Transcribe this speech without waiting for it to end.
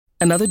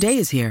Another day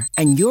is here,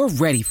 and you're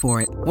ready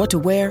for it. What to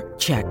wear?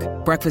 Check.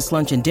 Breakfast,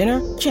 lunch, and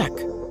dinner? Check.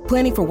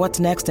 Planning for what's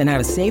next and how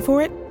to save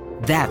for it?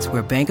 That's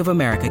where Bank of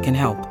America can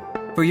help.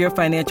 For your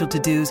financial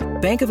to-dos,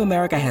 Bank of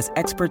America has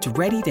experts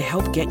ready to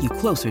help get you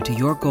closer to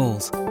your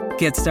goals.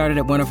 Get started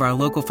at one of our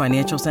local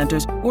financial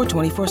centers or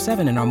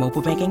 24/7 in our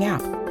mobile banking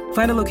app.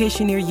 Find a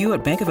location near you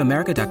at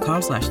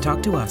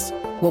bankofamerica.com/talktous.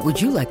 What would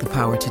you like the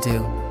power to do?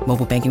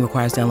 Mobile banking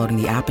requires downloading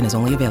the app and is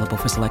only available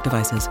for select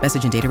devices.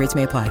 Message and data rates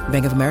may apply.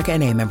 Bank of America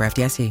N.A., member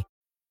FDIC.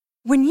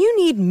 When you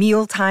need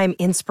mealtime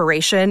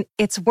inspiration,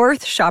 it's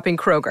worth shopping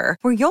Kroger,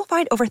 where you'll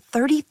find over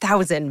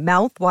 30,000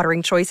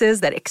 mouth-watering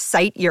choices that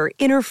excite your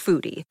inner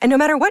foodie. And no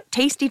matter what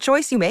tasty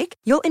choice you make,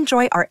 you'll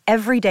enjoy our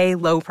everyday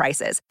low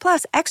prices,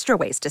 plus extra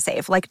ways to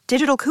save, like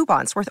digital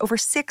coupons worth over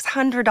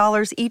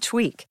 $600 each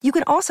week. You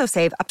can also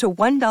save up to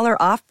 $1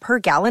 off per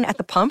gallon at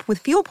the pump with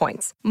fuel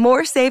points.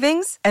 More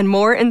savings and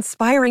more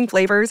inspiring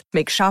flavors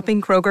make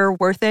shopping Kroger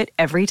worth it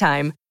every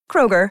time.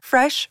 Kroger,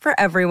 fresh for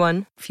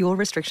everyone. Fuel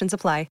restrictions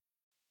apply.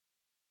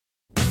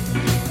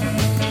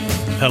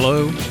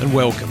 Hello and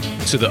welcome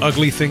to the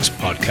Ugly Things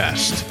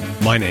Podcast.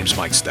 My name's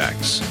Mike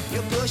Staggs.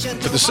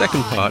 For the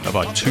second part of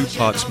our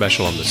two-part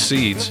special on the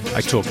Seeds,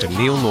 I talked to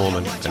Neil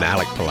Norman and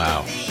Alec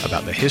Palau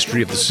about the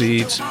history of the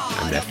Seeds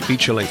and their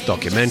feature-length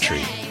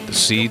documentary, The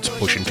Seeds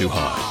Pushing Too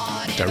Hard.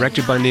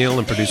 Directed by Neil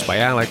and produced by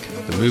Alec,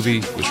 the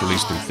movie was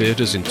released in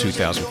theaters in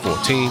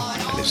 2014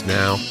 and is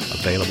now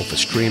available for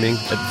streaming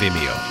at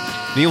Vimeo.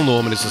 Neil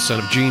Norman is the son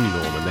of Gene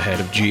Norman, the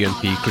head of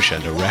GMP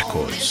Crescendo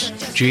Records.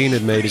 Gene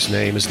had made his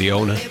name as the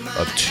owner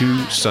of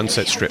two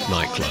Sunset Strip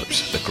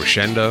nightclubs, the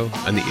Crescendo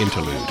and the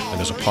Interlude,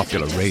 and as a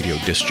popular radio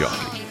disc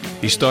jockey.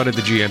 He started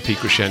the GMP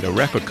Crescendo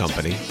Record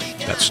Company,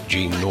 that's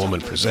Gene Norman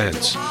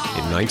Presents,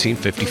 in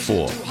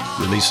 1954,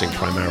 releasing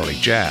primarily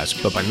jazz,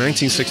 but by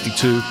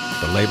 1962,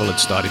 the label had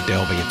started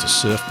delving into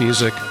surf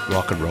music,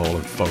 rock and roll,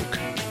 and folk.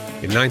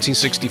 In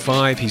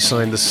 1965, he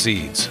signed the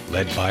Seeds,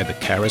 led by the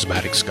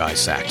charismatic Sky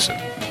Saxon.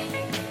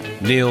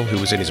 Neil, who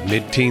was in his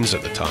mid-teens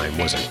at the time,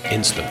 was an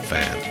instant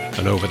fan,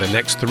 and over the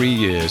next 3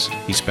 years,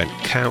 he spent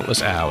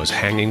countless hours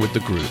hanging with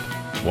the group,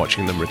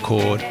 watching them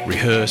record,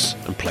 rehearse,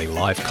 and play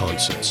live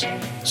concerts.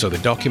 So the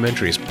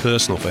documentary is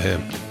personal for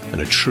him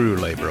and a true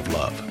labor of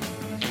love.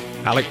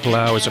 Alec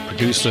Palau is a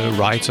producer,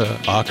 writer,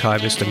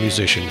 archivist, and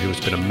musician who has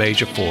been a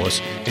major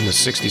force in the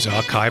 60s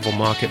archival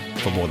market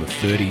for more than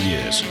 30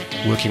 years,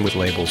 working with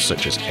labels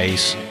such as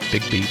Ace,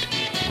 Big Beat,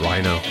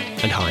 Rhino,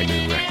 and High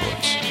Noon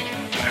Records.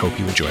 I hope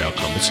you enjoy our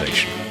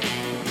conversation.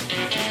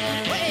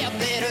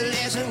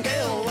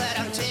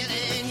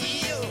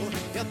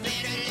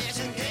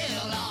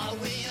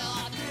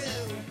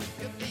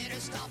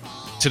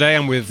 Today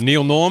I'm with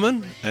Neil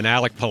Norman and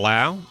Alec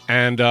Palau,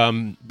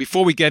 and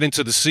before we get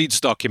into the Seeds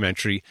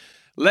documentary,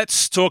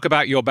 let's talk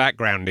about your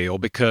background, Neil,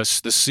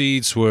 because the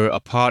Seeds were a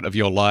part of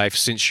your life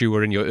since you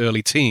were in your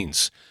early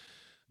teens.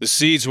 The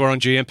Seeds were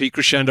on GMP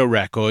Crescendo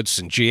Records,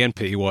 and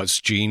GNP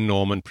was Gene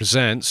Norman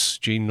Presents,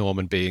 Gene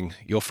Norman being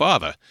your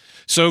father.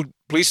 So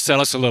please tell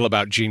us a little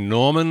about Gene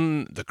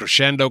Norman, the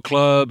Crescendo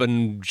Club,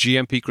 and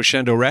GMP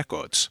Crescendo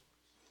Records.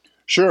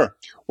 Sure.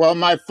 Well,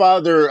 my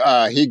father,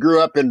 he grew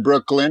up in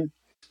Brooklyn,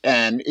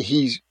 and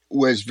he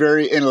was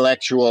very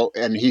intellectual,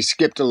 and he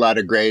skipped a lot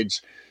of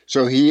grades.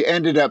 So he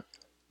ended up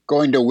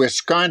going to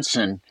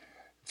Wisconsin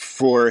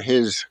for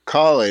his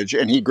college,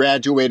 and he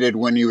graduated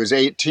when he was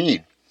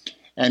 18.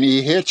 And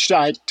he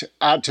hitchhiked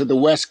out to the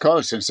West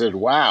Coast and said,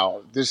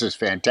 wow, this is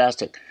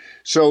fantastic.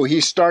 So he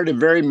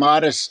started very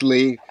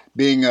modestly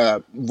being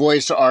a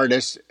voice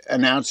artist,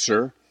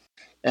 announcer,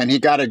 and he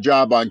got a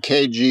job on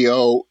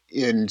KGO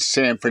in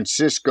San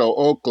Francisco,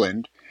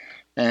 Oakland,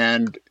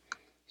 and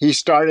he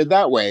started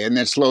that way. And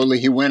then slowly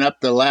he went up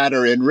the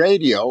ladder in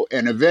radio,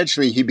 and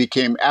eventually he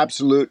became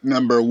absolute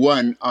number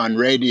one on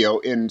radio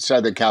in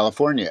Southern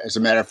California. As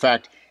a matter of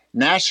fact,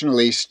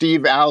 nationally,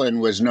 Steve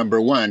Allen was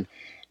number one.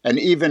 And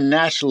even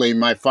nationally,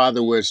 my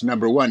father was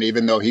number one,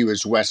 even though he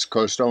was West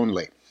Coast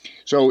only.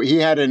 So he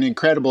had an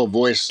incredible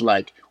voice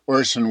like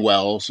Orson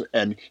Welles,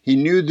 and he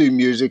knew the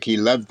music, he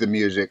loved the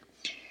music,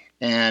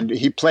 and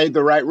he played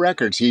the right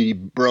records. He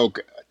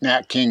broke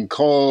Nat King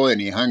Cole,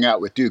 and he hung out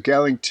with Duke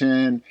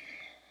Ellington,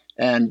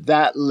 and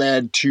that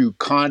led to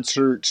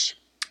concerts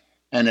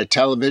and a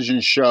television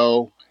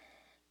show,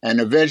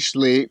 and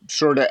eventually,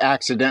 sort of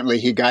accidentally,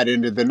 he got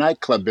into the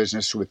nightclub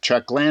business with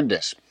Chuck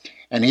Landis.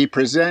 And he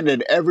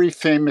presented every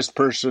famous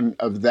person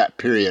of that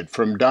period,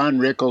 from Don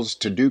Rickles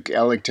to Duke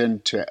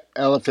Ellington to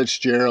Ella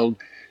Fitzgerald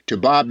to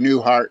Bob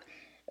Newhart.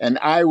 And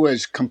I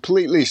was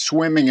completely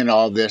swimming in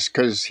all this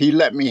because he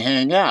let me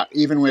hang out,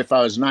 even if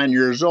I was 9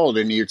 years old.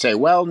 And he'd say,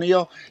 well,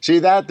 Neil, see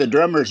that? The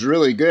drummer's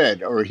really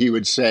good. Or he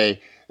would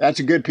say, that's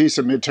a good piece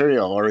of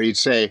material. Or he'd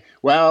say,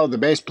 well, the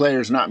bass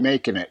player's not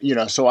making it. You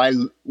know, so I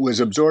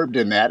was absorbed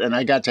in that, and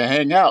I got to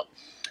hang out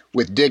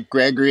with Dick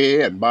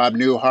Gregory and Bob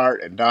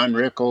Newhart and Don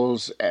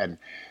Rickles. And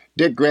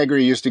Dick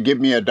Gregory used to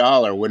give me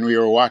 $1 when we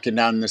were walking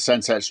down the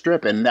Sunset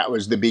Strip, and that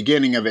was the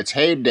beginning of its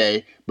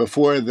heyday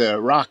before the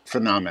rock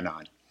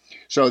phenomenon.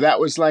 So that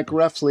was like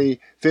roughly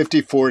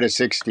 54 to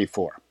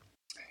 64.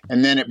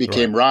 And then it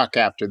became rock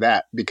after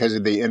that because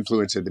of the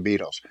influence of the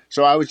Beatles.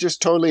 So I was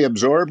just totally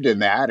absorbed in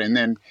that. And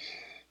then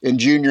in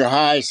junior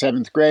high,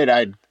 7th grade,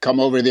 I'd come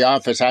over to the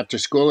office after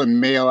school and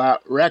mail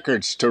out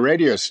records to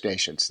radio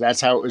stations.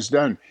 That's how it was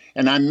done.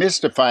 And I'm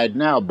mystified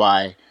now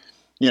by,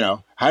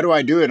 how do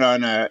I do it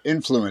on an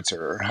influencer?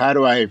 Or how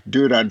do I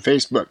do it on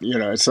Facebook?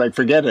 It's like,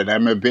 forget it.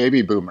 I'm a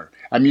baby boomer.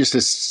 I'm used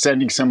to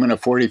sending someone a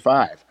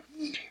 45.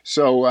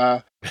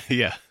 So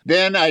yeah.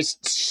 Then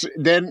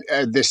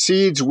the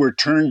seeds were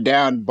turned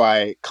down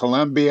by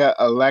Columbia,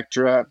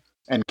 Elektra,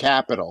 and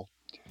Capitol.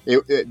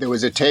 There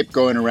was a tape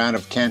going around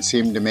of Can't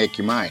Seem to Make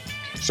You Mine.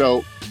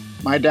 So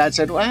my dad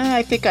said, well,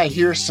 I think I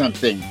hear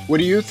something. What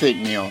do you think,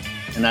 Neil?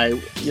 And I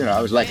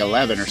was like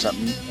 11 or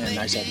something. And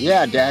I said,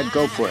 yeah, Dad,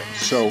 go for it.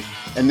 So,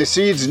 and the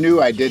seeds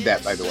knew I did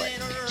that, by the way.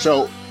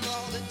 So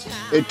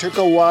it took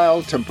a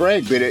while to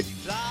break, but it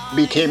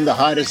became the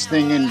hottest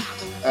thing in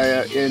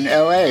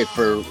LA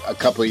for a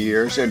couple of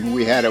years, and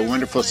we had a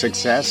wonderful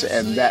success,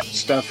 and that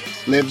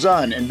stuff lives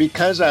on. And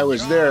because I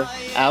was there,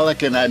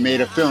 Alec and I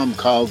made a film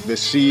called The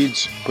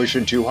Seeds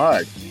Pushing Too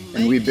Hard,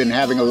 and we've been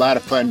having a lot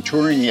of fun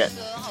touring it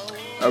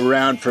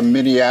around from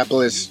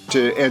Minneapolis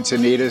to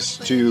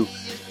Encinitas to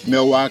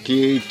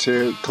Milwaukee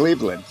to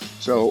Cleveland.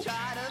 So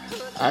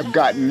I've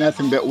gotten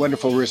nothing but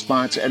wonderful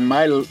response, and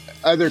my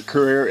other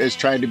career is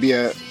trying to be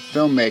a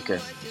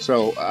filmmaker.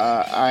 So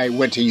I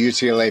went to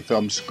UCLA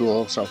Film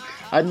School, so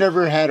I've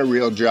never had a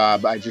real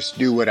job. I just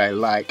do what I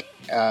like.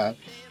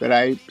 But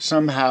I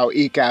somehow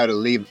eke out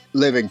a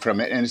living from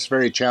it, and it's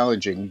very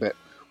challenging, but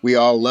we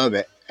all love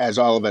it, as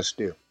all of us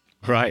do.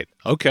 Right.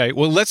 Okay.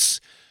 Well,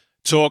 let's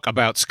talk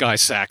about Sky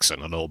Saxon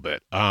a little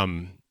bit.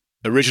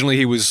 Originally,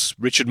 he was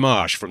Richard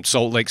Marsh from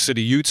Salt Lake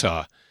City,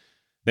 Utah.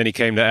 Then he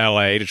came to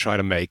L.A. to try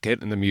to make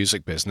it in the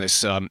music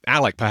business.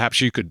 Alec,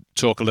 perhaps you could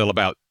talk a little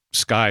about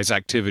Sky's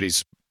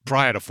activities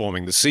prior to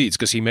forming the Seeds,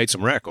 because he made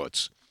some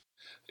records.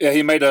 Yeah,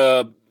 he made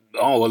at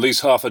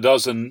least half a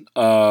dozen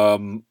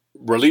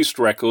released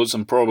records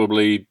and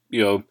probably,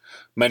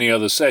 many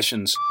other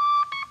sessions.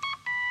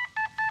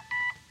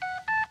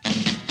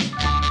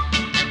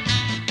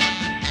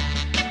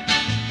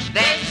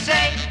 They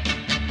say,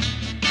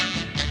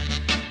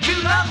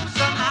 you love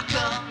somehow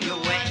come your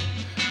way.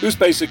 It was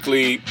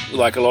basically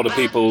like a lot of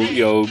people,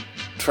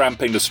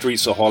 tramping the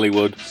streets of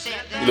Hollywood,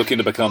 looking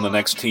to become the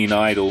next teen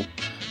idol,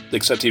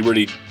 except he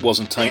really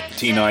wasn't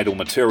teen idol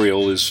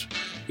material.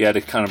 He had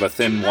a kind of a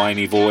thin,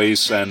 whiny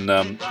voice,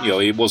 and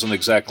he wasn't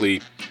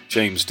exactly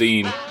James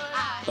Dean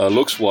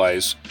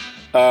looks-wise.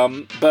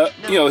 But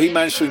he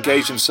managed to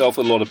engage himself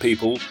with a lot of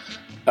people.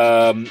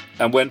 And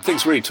when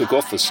things really took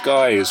off for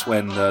Sky is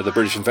when the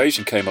British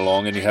invasion came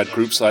along, and you had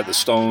groups like the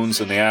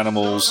Stones and the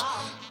Animals,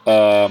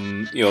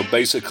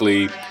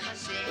 basically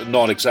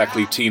not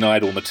exactly teen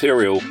idol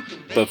material.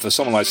 But for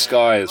someone like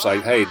Sky, it's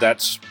like, hey,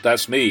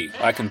 that's me.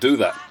 I can do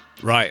that.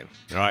 Right.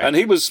 And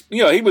he was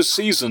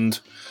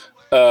seasoned.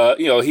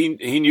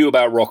 He knew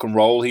about rock and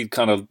roll. He'd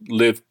kind of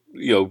lived,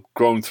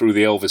 grown through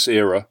the Elvis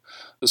era,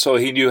 so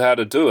he knew how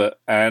to do it.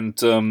 And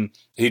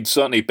he'd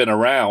certainly been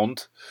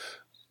around.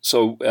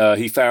 So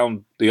he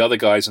found the other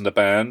guys in the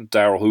band,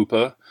 Daryl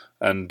Hooper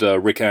and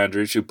Rick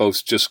Andrews, who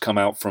both just come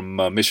out from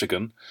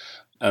Michigan,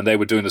 and they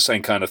were doing the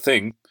same kind of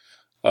thing,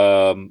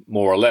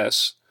 more or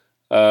less.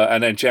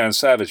 And then Jan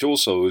Savage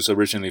also, who's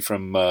originally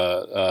from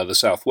the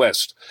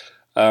Southwest.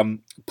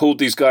 Pulled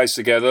these guys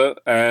together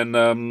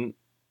and,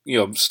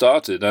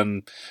 started.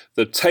 And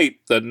the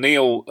tape that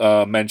Neil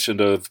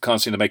mentioned of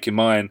Can't Seem to Make You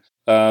Mine,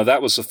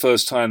 that was the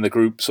first time the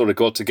group sort of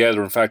got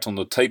together. In fact, on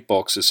the tape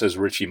box, it says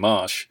Richie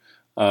Marsh.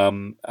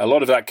 A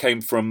lot of that came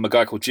from a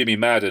guy called Jimmy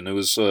Madden, who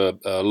was a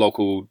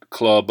local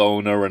club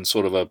owner and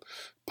sort of a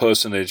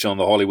personage on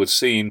the Hollywood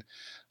scene.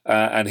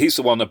 And he's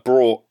the one that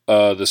brought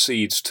the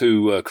Seeds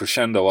to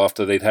Crescendo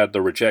after they'd had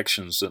the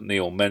rejections that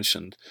Neil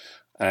mentioned.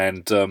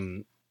 And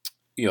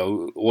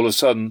all of a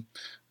sudden,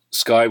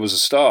 Sky was a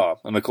star.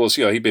 And of course,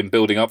 he'd been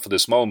building up for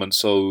this moment,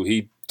 so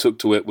he took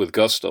to it with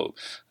gusto.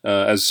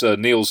 As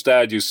Neil's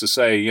dad used to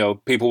say,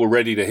 people were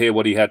ready to hear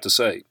what he had to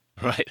say.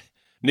 Right.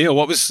 Neil,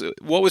 what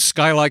was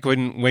Sky like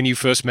when you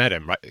first met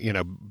him, right?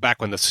 Back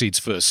when the Seeds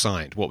first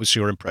signed? What was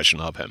your impression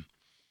of him?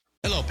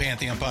 Hello,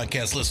 Pantheon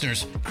Podcast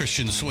listeners.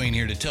 Christian Swain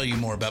here to tell you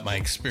more about my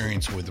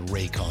experience with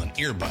Raycon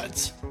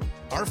earbuds.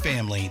 Our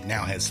family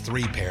now has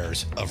 3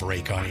 pairs of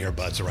Raycon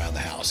earbuds around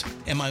the house,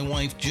 and my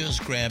wife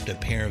just grabbed a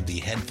pair of the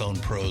Headphone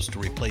Pros to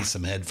replace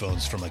some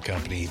headphones from a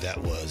company that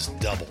was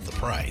double the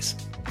price.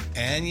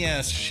 And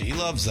yes, she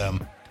loves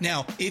them.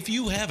 Now, if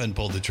you haven't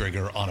pulled the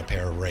trigger on a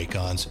pair of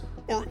Raycons,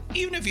 or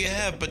even if you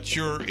have, but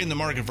you're in the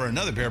market for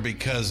another pair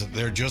because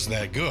they're just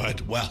that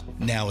good, well,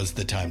 now is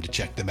the time to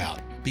check them out,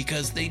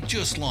 because they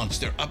just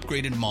launched their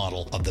upgraded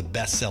model of the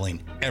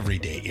best-selling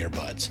everyday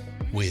earbuds.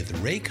 With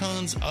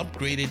Raycon's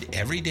upgraded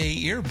everyday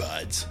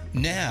earbuds,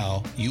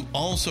 now you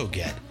also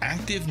get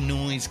active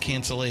noise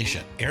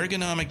cancellation,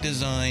 ergonomic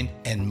design,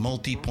 and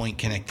multi-point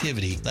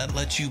connectivity that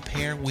lets you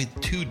pair with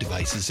 2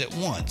 devices at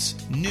once.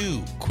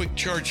 New quick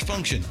charge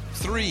function,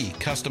 3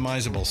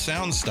 customizable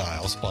sound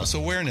styles, plus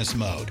awareness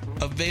mode.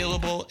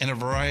 Available in a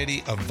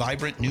variety of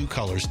vibrant new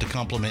colors to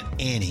complement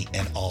any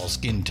and all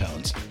skin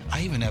tones.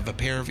 I even have a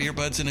pair of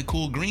earbuds in a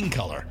cool green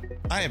color.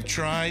 I have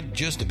tried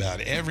just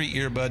about every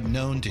earbud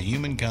known to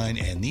humankind,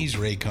 and these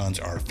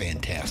Raycons are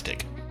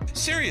fantastic.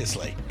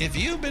 Seriously, if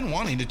you've been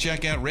wanting to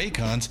check out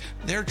Raycons,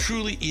 there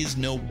truly is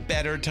no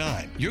better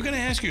time. You're going to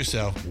ask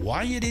yourself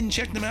why you didn't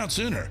check them out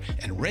sooner,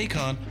 and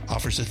Raycon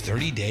offers a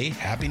 30-day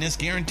happiness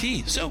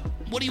guarantee. So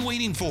what are you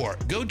waiting for?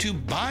 Go to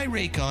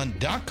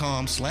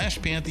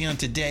buyraycon.com/Pantheon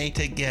today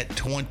to get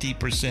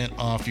 20%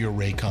 off your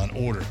Raycon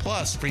order,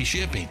 plus free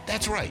shipping.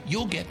 That's right,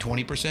 you'll get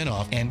 20%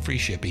 off and free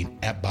shipping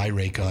at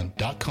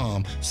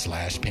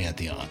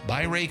buyraycon.com/Pantheon.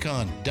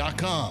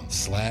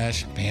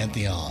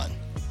 buyraycon.com/Pantheon.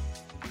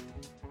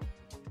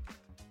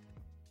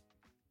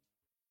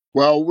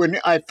 Well, when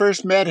I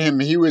first met him,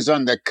 he was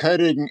on the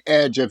cutting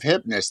edge of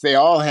hipness. They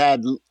all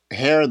had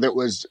hair that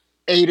was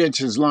 8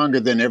 inches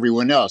longer than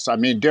everyone else. I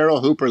mean,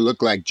 Daryl Hooper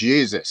looked like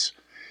Jesus.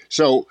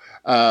 So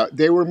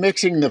they were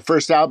mixing the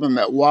first album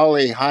at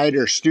Wally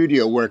Heider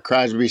Studio, where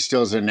Crosby,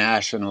 Stills, and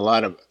Nash and a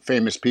lot of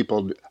famous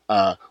people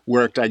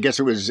worked. I guess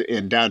it was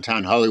in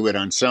downtown Hollywood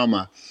on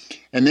Selma.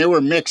 And they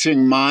were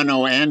mixing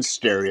mono and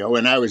stereo,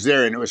 and I was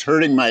there, and it was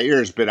hurting my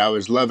ears, but I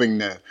was loving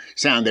the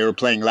sound. They were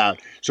playing loud.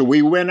 So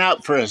we went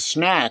out for a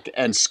snack,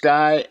 and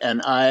Sky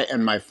and I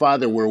and my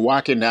father were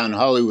walking down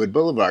Hollywood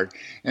Boulevard,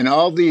 and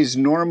all these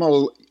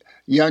normal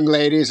young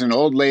ladies and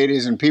old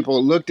ladies and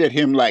people looked at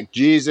him like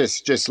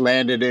Jesus just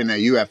landed in a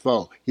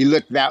UFO. He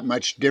looked that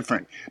much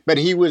different. But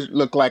he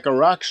looked like a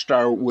rock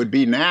star would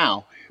be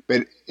now,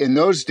 but in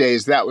those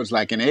days, that was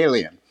like an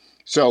alien.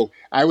 So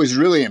I was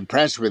really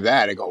impressed with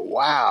that. I go,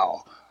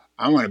 wow,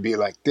 I want to be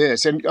like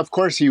this. And of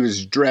course he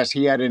was dressed.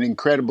 He had an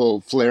incredible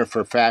flair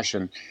for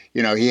fashion.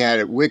 You know, he had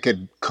a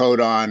wicked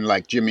coat on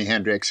like Jimi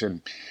Hendrix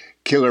and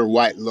killer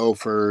white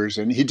loafers.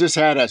 And he just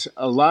had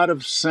a lot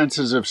of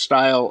senses of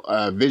style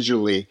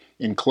visually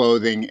in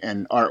clothing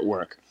and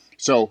artwork.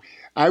 So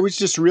I was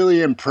just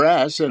really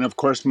impressed. And of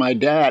course, my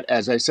dad,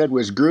 as I said,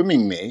 was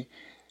grooming me.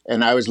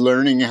 And I was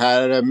learning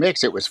how to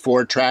mix. It was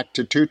 4-track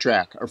to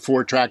 2-track or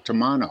 4-track to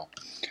mono.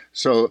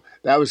 So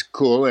that was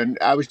cool, and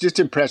I was just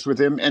impressed with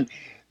him. And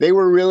they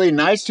were really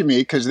nice to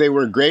me because they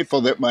were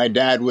grateful that my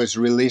dad was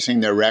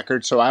releasing their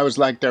record. So I was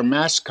like their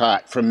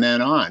mascot from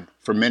then on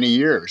for many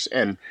years.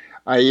 And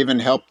I even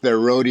helped their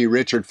roadie,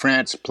 Richard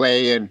France,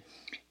 play in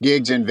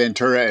gigs in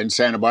Ventura and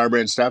Santa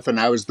Barbara and stuff. And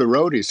I was the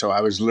roadie, so I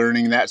was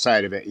learning that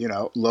side of it, you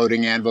know,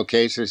 loading anvil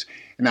cases.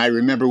 And I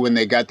remember when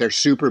they got their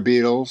Super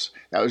Beatles.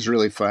 That was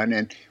really fun.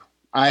 And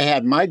I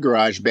had my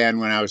garage band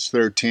when I was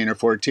 13 or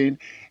 14.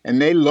 And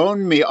they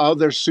loaned me all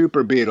their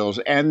Super Beatles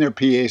and their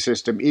PA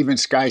system, even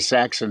Sky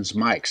Saxon's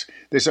mics.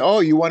 They said, oh,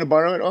 you want to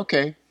borrow it?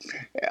 Okay.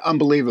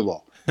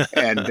 Unbelievable.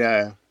 And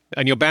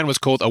and your band was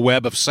called A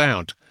Web of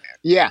Sound.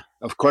 Yeah,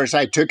 of course,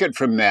 I took it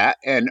from that.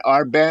 And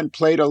our band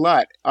played a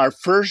lot. Our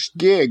first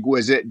gig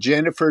was at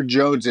Jennifer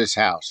Jones's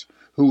house,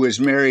 who was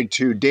married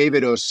to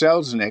David O.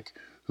 Selznick,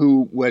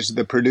 who was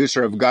the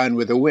producer of Gone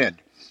with the Wind.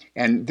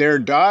 And their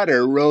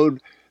daughter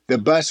rode the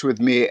bus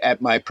with me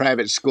at my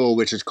private school,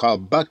 which is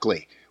called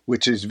Buckley,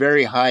 which is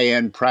very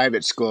high-end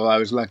private school. I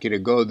was lucky to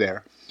go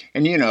there.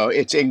 And, you know,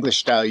 it's English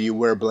style. You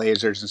wear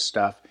blazers and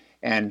stuff.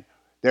 And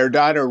their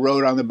daughter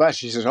rode on the bus.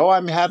 She says, oh,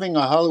 I'm having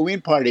a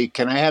Halloween party.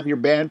 Can I have your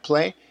band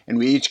play? And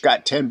we each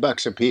got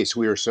 $10 a piece.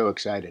 We were so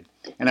excited.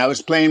 And I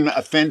was playing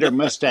a Fender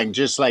Mustang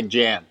just like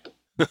Jan.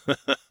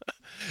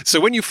 So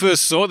when you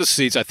first saw the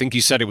Seeds, I think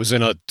you said it was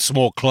in a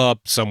small club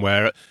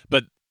somewhere,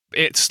 but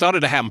it started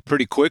to happen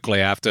pretty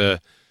quickly after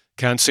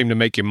Can't Seem to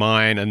Make You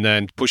Mine, and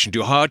then Pushing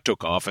Too Hard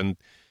took off. And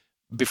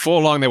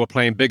before long, they were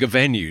playing bigger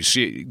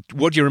venues.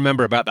 What do you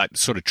remember about that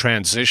sort of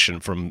transition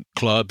from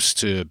clubs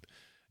to,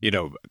 you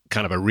know,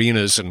 kind of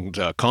arenas and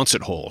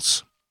concert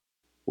halls?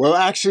 Well,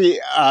 actually,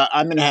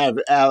 I'm going to have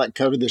Alec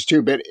cover this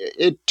too, but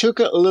it took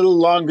a little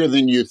longer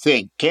than you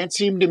think. Can't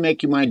Seem to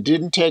Make You Mine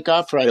didn't take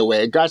off right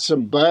away. It got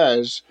some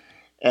buzz,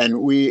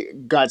 and we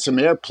got some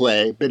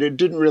airplay, but it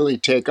didn't really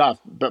take off.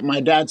 But my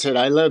dad said,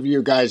 I love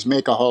you guys,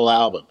 make a whole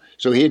album.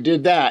 So he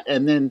did that,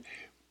 and then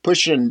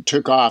Pushin'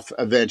 took off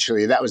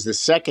eventually. That was the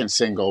second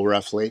single,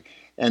 roughly.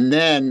 And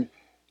then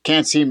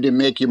Can't Seem to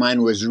Make You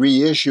Mine was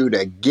reissued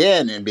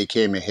again and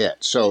became a hit.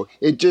 So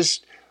it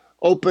just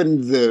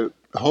opened the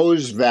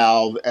hose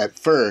valve at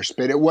first,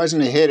 but it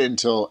wasn't a hit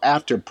until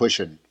after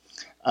Pushin'.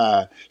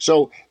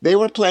 So they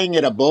were playing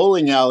at a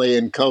bowling alley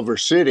in Culver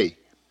City.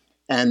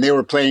 and they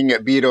were playing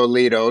at Vito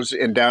Lito's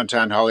in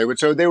downtown Hollywood.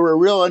 So they were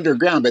real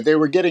underground, but they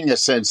were getting a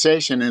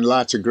sensation, and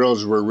lots of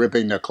girls were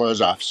ripping their clothes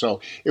off.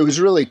 So it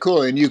was really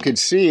cool, and you could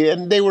see,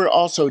 and they were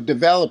also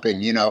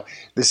developing. You know,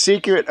 the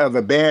secret of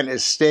a band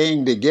is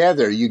staying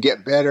together. You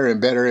get better and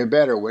better and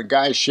better. When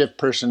guys shift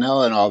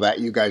personnel and all that,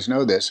 you guys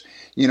know this,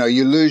 you know,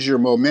 you lose your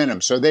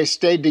momentum. So they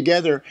stayed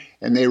together,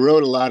 and they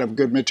wrote a lot of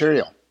good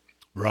material.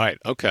 Right.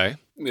 Okay.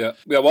 Yeah.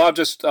 Well, I'll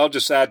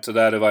just add to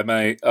that if I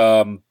may.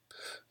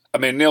 I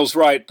mean, Neil's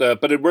right,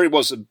 but it really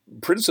was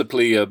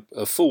principally a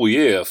full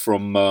year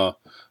from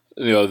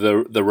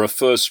the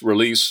first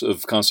release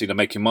of Can't Seem to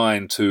Make You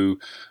Mine to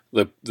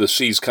the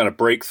Seeds' kind of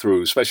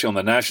breakthrough, especially on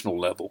the national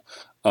level.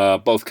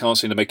 Both Can't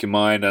Seem to Make You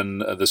Mine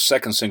and the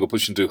second single,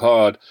 Pushing Too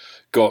Hard,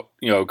 got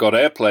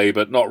airplay,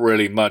 but not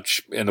really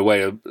much in the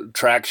way of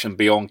traction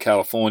beyond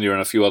California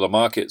and a few other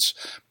markets.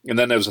 And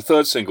then there was a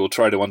third single,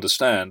 Try to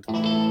Understand.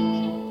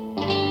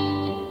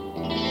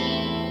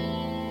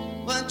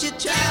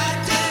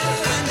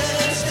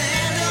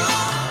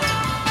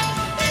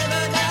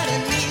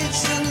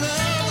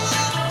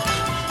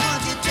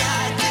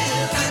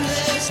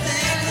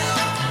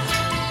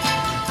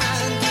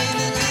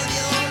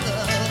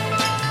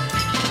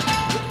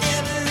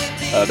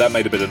 That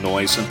made a bit of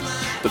noise. And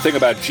the thing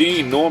about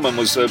Gene Norman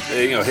was that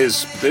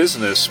his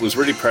business was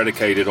really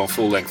predicated on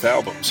full-length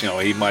albums. You know,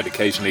 he might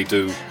occasionally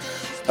do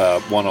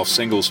one-off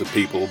singles with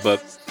people,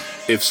 but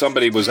if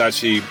somebody was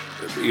actually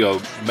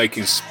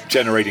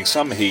generating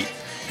some heat,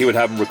 he would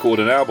have them record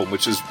an album,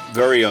 which is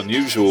very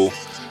unusual.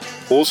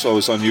 Also,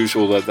 it's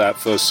unusual that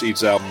first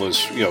Seeds album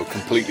was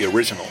completely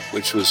original,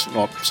 which was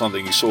not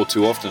something you saw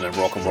too often in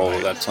rock and roll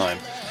at that time.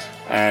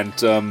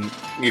 And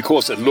of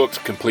course, it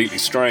looked completely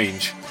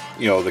strange.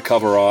 The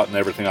cover art and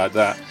everything like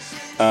that.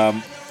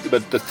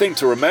 But the thing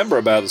to remember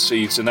about the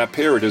Seeds in that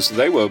period is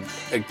they were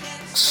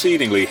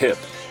exceedingly hip.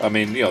 I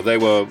mean, they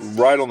were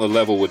right on the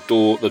level with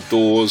the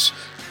Doors,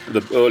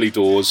 the early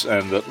Doors,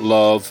 and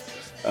Love,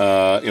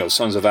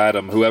 Sons of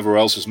Adam, whoever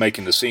else was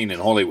making the scene in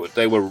Hollywood.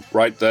 They were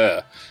right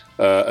there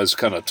as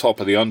kind of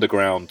top of the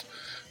underground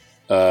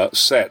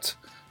set.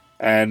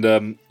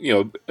 And,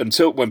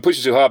 until when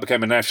Pushing Too Hard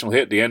became a national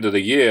hit at the end of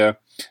the year,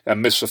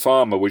 and Mr.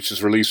 Farmer, which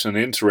was released in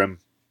the interim,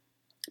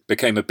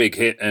 became a big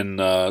hit in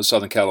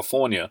Southern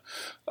California.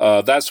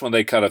 That's when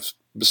they kind of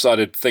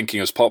started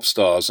thinking as pop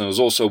stars, and it was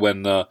also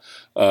when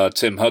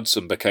Tim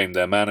Hudson became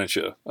their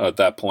manager at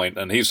that point,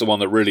 and he's the one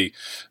that really,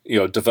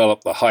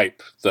 developed the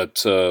hype that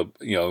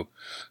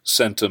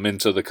sent them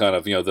into the kind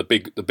of the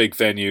big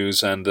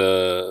venues and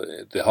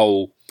the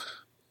whole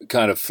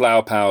kind of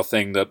flower power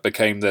thing that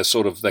became their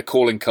sort of their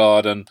calling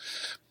card and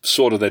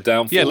sort of their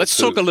downfall. Yeah, let's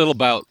talk a little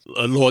about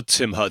Lord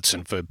Tim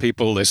Hudson for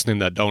people listening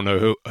that don't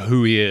know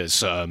who he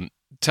is.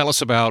 Tell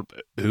us about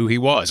who he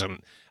was.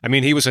 I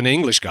mean, he was an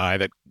English guy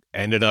that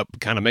ended up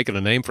kind of making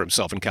a name for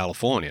himself in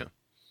California.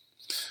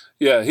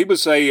 Yeah, he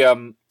was he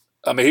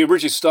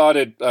originally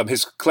started,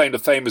 his claim to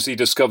fame was he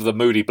discovered the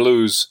Moody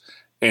Blues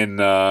in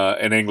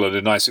England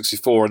in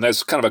 1964, and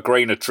there's kind of a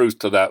grain of truth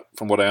to that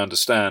from what I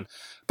understand.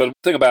 But the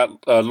thing about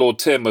Lord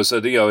Tim was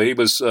that, he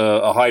was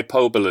a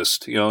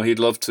hyperbolist. He'd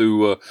love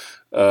to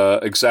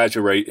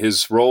exaggerate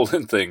his role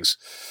in things.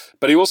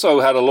 But he also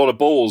had a lot of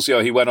balls.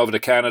 He went over to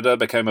Canada,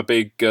 became a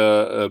big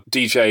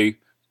DJ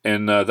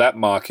in that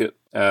market,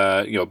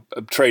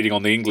 trading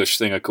on the English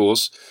thing, of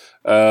course.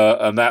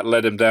 And that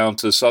led him down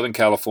to Southern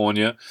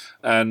California.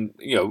 And,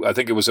 I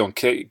think it was on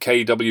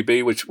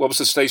KWB, what was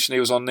the station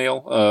he was on,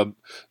 Neil?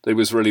 It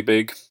was really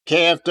big.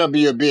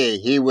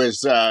 KFWB. He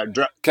was...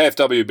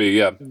 KFWB,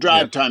 yeah.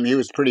 Drive Time, he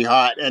was pretty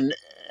hot. And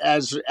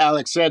as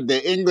Alex said,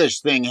 the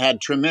English thing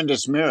had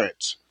tremendous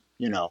merits,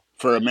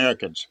 for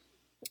Americans.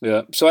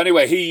 Yeah. So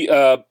anyway, he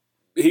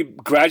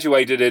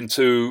graduated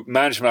into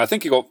management. I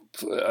think he got,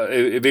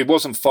 if he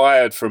wasn't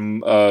fired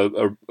from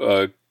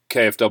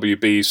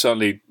KFWB, he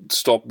certainly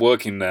stopped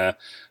working there.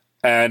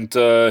 And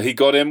he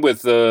got in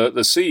with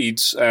the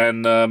Seeds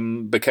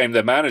and became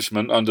their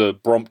management under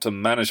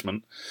Brompton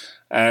management.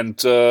 And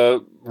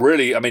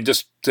really,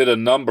 just did a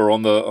number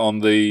on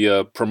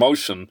the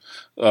promotion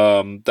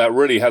that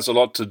really has a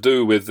lot to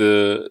do with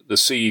the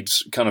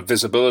Seeds' kind of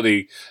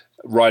visibility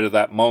right at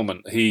that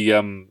moment. He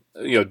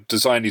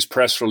designed these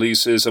press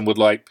releases and would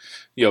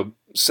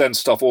send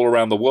stuff all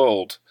around the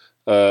world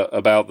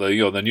about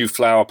the new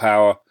flower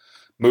power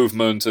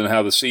movement and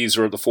how the Seeds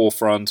are at the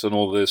forefront and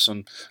all this.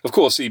 And of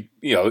course, he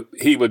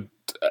would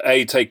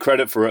A, take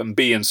credit for it, and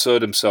B,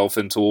 insert himself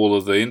into all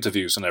of the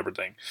interviews and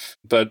everything.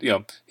 But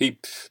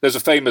there's a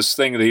famous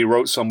thing that he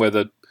wrote somewhere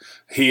that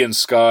he and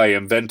Sky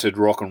invented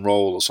rock and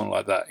roll or something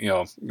like that.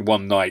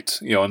 One night,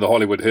 in the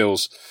Hollywood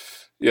Hills.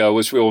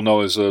 Which we all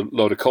know is a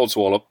load of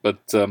codswallop,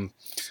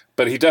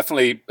 but he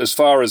definitely, as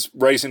far as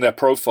raising their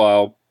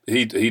profile,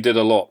 he did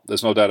a lot.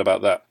 There's no doubt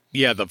about that.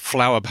 Yeah, the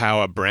flower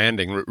power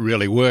branding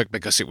really worked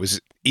because it was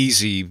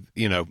easy,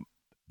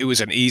 it was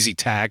an easy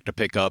tag to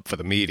pick up for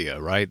the media,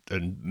 right?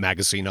 And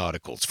magazine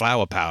articles.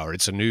 Flower power,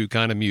 it's a new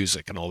kind of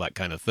music and all that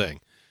kind of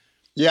thing.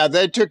 Yeah,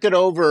 they took it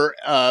over.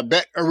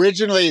 But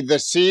originally the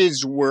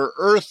Seeds were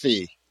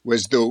earthy.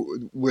 was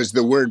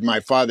the word my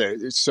father.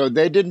 So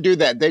they didn't do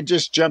that. They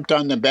just jumped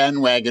on the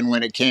bandwagon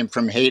when it came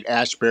from Haight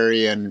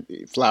Ashbury and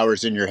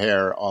Flowers in Your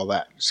Hair, all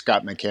that.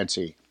 Scott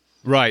McKenzie.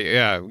 Right,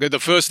 yeah. The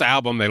first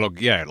album, they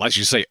look, like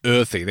you say,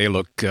 earthy. They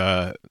look,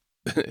 they're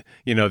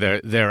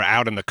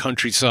out in the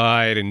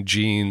countryside in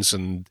jeans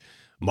and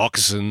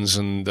moccasins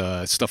and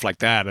stuff like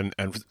that,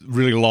 and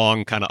really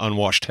long, kind of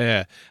unwashed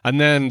hair.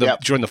 And then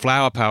during the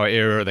Flower Power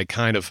era, they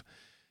kind of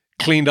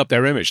cleaned up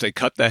their image. They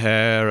cut their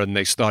hair and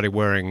they started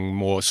wearing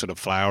more sort of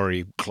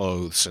flowery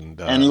clothes.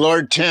 And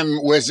Lord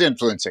Tim was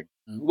influencing.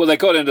 Well, they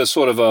got into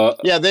sort of a...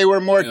 Yeah, they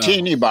were more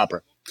teeny bopper.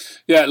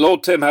 Yeah,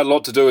 Lord Tim had a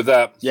lot to do with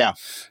that. Yeah.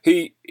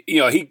 He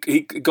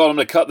got them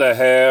to cut their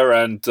hair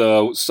and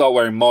start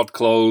wearing mod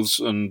clothes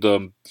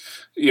and,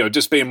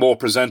 just being more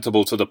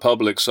presentable to the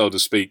public, so to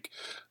speak.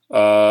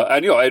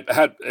 It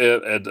had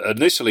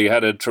initially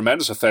had a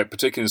tremendous effect,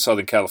 particularly in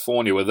Southern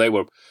California, where they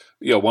were,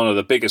 one of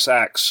the biggest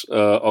acts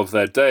of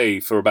their day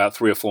for about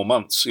 3 or 4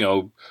 months.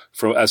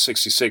 As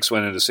 '66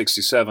 went into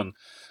 '67,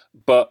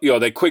 but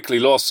they quickly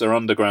lost their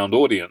underground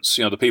audience.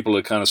 The people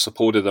that kind of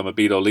supported them,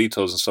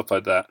 Abidolitos and stuff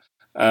like that.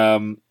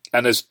 And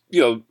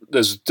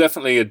there's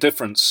definitely a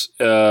difference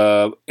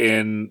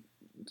in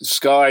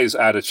Sky's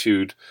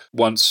attitude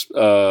once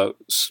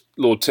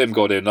Lord Tim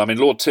got in. I mean,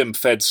 Lord Tim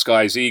fed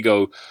Sky's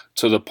ego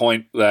to the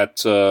point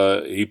that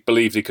he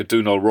believed he could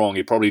do no wrong.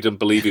 He probably didn't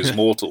believe he was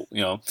mortal,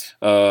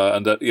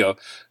 and that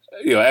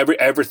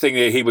everything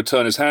he would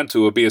turn his hand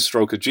to would be a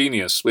stroke of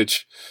genius,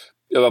 which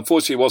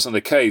unfortunately wasn't the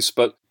case.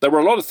 But there were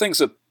a lot of things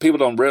that people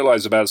don't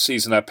realize about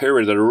Seeds in that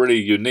period that are really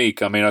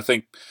unique. I mean, I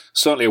think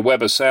certainly a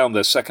Web of Sound,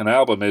 their second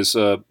album, is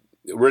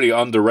really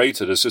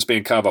underrated as just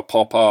being kind of a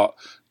pop art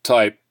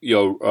type,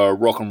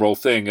 rock and roll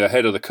thing,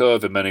 ahead of the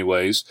curve in many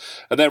ways.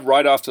 And then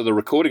right after the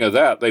recording of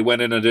that, they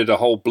went in and did a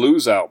whole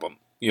blues album,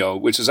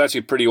 which is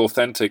actually pretty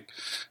authentic,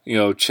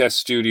 Chess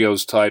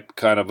Studios type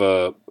kind of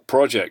a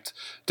project.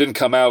 Didn't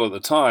come out at the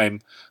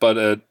time,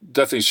 but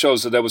definitely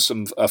shows that there was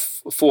some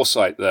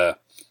foresight there.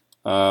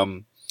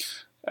 And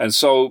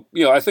so,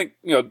 I think,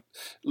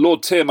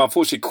 Lord Tim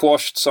unfortunately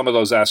quashed some of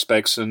those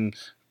aspects and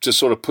just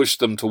sort of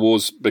pushed them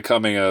towards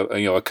becoming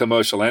a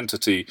commercial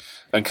entity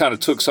and kind of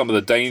took some of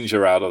the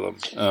danger out of them.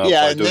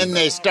 And then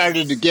they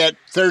started to get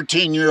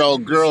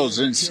 13-year-old girls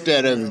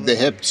instead of the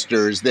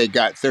hipsters. They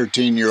got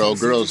 13-year-old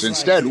girls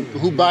instead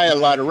who buy a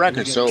lot of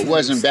records, so it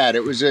wasn't bad.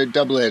 It was a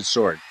double-edged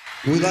sword.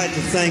 We'd like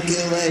to thank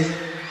LA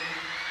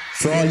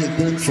for all you've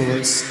done for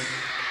us,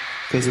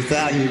 because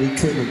without you, we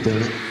couldn't have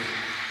done it.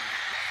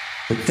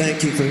 And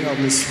thank you for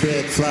helping us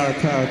spread flower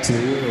power to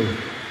the world,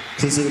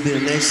 because it'll be a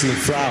nation of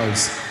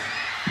flowers.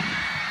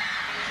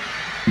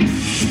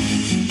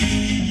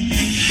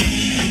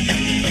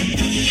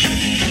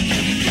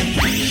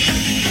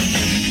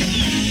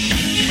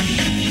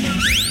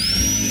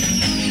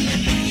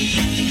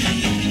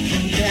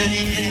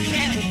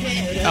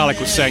 Alec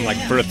was saying, like,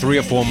 for a 3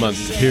 or 4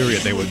 month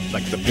period, they were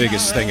like the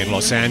biggest thing in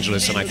Los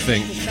Angeles, and I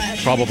think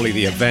probably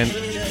the event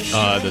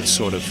that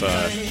sort of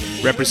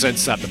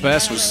represents that the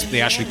best was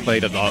they actually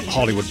played at the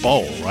Hollywood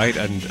Bowl, right?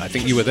 And I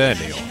think you were there,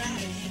 Neil.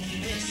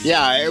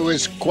 Yeah, it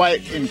was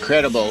quite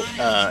incredible.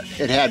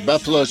 It had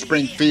Buffalo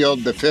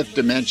Springfield, The Fifth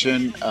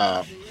Dimension,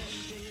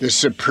 the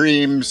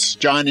Supremes,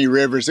 Johnny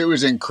Rivers. It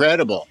was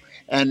incredible.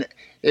 And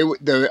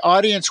the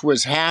audience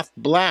was half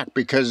black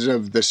because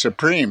of the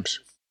Supremes.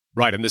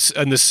 Right, and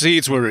the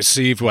Seeds were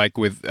received like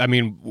with, I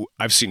mean,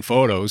 I've seen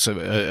photos,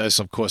 as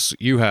of course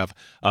you have.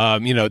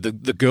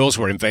 The girls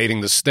were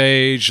invading the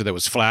stage. There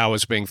was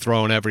flowers being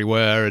thrown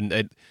everywhere,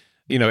 and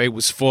it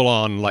was full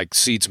on like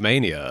Seeds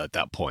mania at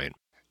that point.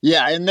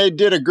 Yeah, and they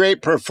did a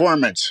great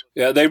performance.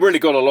 Yeah, they really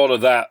got a lot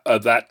of that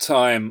at that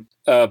time,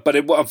 but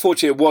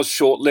unfortunately it was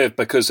short-lived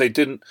because they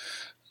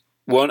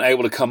weren't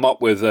able to come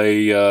up with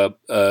a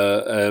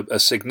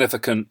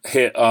significant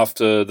hit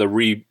after the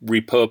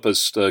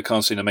repurposed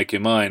 "Can't Seem to Make You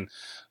Mine."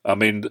 I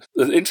mean,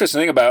 the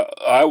interesting thing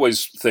I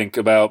always think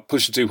about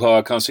Pushing Too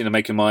Hard, Can't Seem to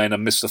Make You Mine,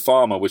 and Mr.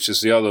 Farmer, which is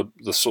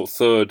the sort of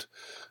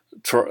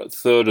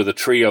third of the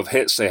trio of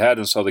hits they had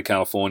in Southern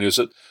California, is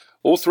that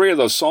all three of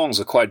those songs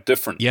are quite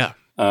different. Yeah.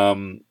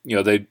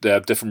 They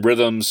have different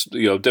rhythms,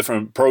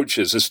 different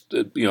approaches. It's,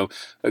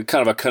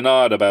 kind of a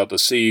canard about the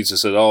Seeds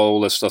is that,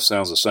 all this stuff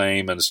sounds the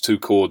same and it's 2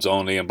 chords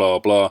only and blah,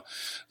 blah, blah.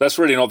 That's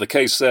really not the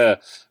case there.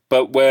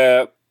 But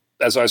where,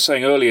 as I was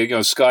saying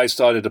earlier, Sky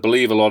started to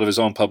believe a lot of his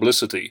own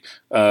publicity,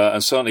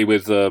 and certainly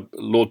with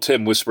Lord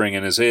Tim whispering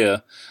in his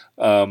ear,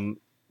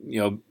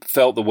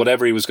 felt that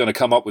whatever he was going to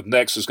come up with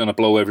next was going to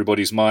blow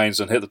everybody's minds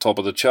and hit the top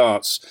of the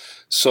charts.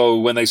 So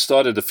when they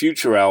started the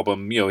Future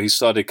album, he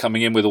started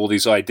coming in with all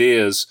these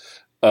ideas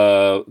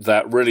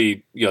that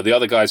really, the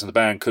other guys in the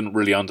band couldn't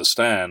really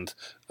understand.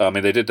 I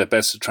mean, they did their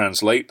best to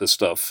translate the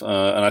stuff,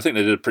 and I think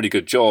they did a pretty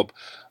good job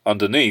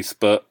underneath.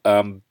 But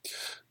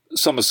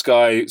some of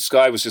Sky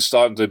was just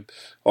starting to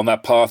on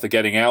that path of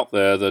getting out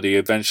there that he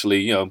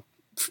eventually,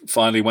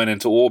 finally went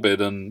into orbit.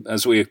 And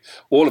as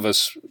all of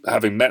us,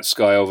 having met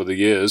Sky over the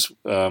years,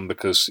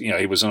 because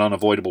he was an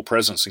unavoidable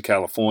presence in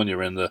California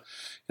in the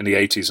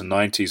 80s and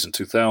 90s and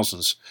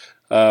 2000s,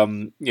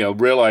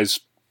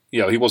 realized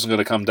he wasn't going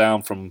to come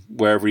down from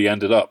wherever he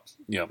ended up.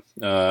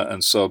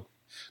 And so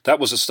that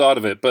was the start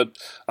of it. But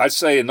I'd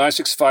say in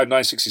 1965,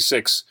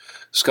 1966,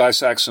 Sky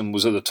Saxon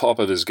was at the top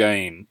of his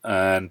game,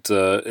 and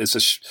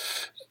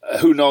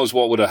who knows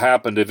what would have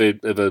happened if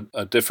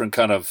a different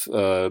kind of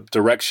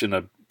direction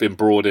had been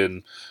brought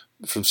in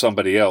from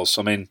somebody else.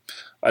 I mean,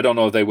 I don't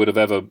know if they would have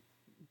ever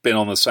been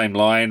on the same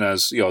line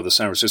as the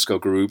San Francisco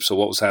groups or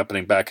what was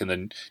happening back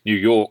in New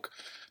York.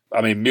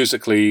 I mean,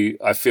 musically,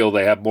 I feel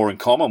they have more in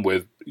common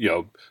with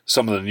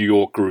some of the New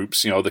York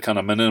groups. The kind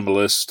of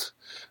minimalist,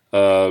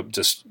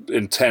 just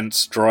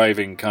intense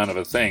driving kind of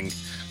a thing,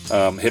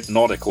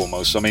 hypnotic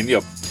almost. I mean,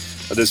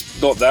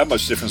 there's not that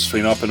much difference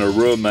between Up in a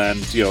Room and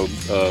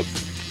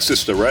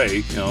Sister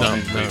Ray.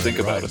 When you think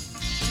about it.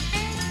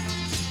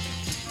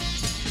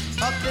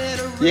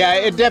 Yeah,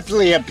 it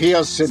definitely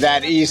appeals to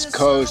that East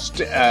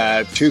Coast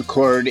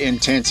two-chord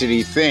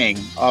intensity thing,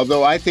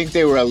 although I think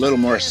they were a little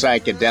more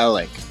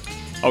psychedelic.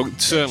 Oh,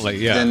 certainly,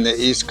 yeah. Than the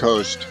East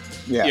Coast,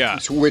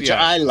 which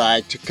I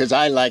liked, because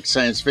I like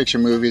science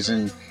fiction movies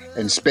and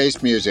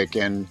space music,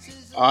 and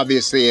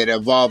obviously it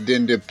evolved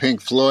into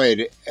Pink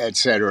Floyd,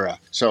 etc.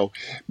 So,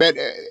 but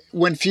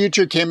when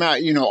Future came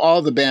out,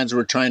 all the bands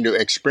were trying to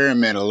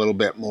experiment a little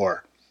bit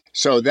more.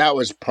 So that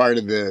was part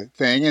of the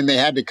thing, and they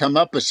had to come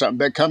up with something.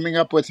 But coming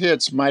up with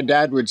hits, my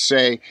dad would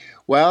say,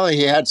 well,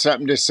 he had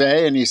something to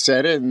say, and he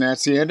said it, and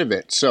that's the end of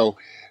it. So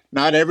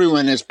not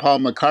everyone is Paul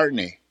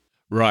McCartney.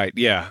 Right,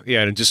 yeah,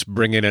 and just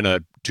bringing in a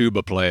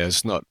tuba player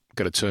is not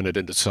going to turn it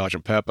into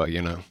Sgt. Pepper,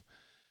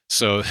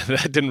 So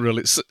that didn't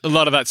really, a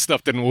lot of that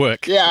stuff didn't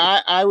work.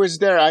 Yeah, I was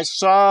there. I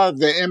saw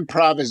the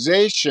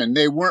improvisation.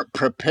 They weren't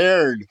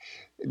prepared.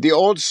 The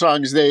old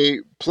songs, they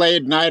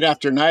played night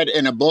after night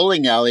in a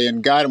bowling alley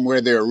and got them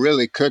where they were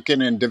really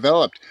cooking and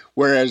developed.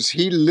 Whereas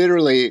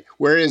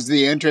whereas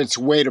the entrance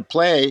way to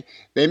play,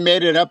 they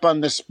made it up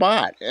on the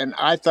spot. And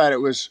I thought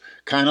it was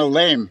kind of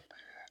lame.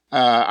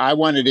 I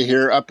wanted to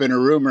hear Up in a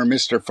Room or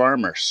Mr.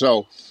 Farmer.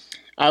 So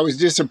I was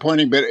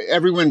disappointed, but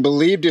everyone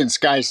believed in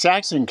Sky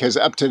Saxon because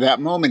up to that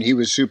moment, he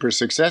was super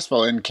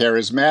successful and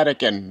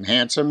charismatic and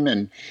handsome,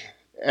 and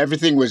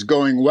everything was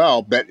going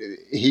well, but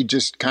he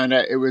just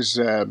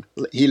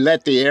he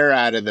let the air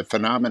out of the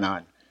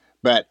phenomenon.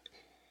 But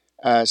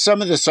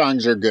some of the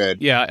songs are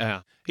good.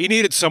 Yeah. He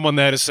needed someone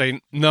there to say,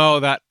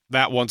 no, that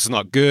one's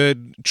not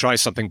good, try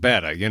something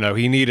better.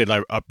 He needed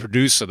a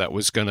producer that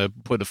was going to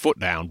put a foot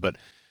down. But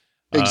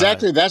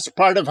exactly, that's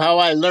part of how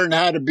I learned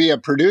how to be a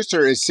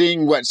producer, is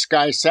seeing what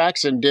Sky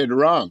Saxon did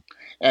wrong.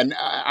 And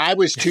I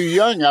was too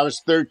young. I was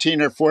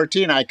 13 or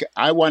 14.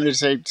 I wanted to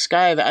say,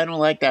 Sky, I don't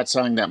like that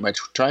song that much.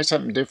 Try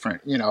something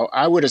different.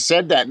 I would have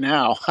said that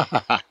now.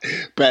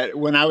 But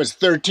when I was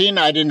 13,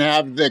 I didn't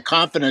have the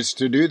confidence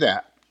to do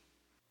that.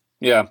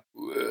 Yeah.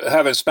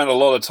 Having spent a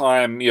lot of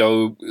time,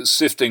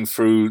 sifting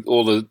through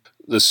all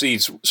the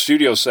Seeds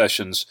studio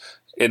sessions,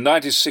 in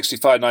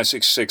 1965,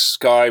 1966,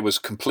 Sky was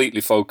completely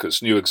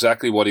focused, knew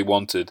exactly what he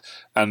wanted,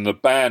 and the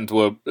band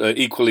were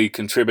equally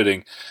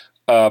contributing.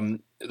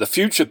 The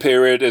Future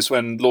period is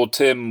when Lord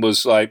Tim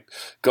was like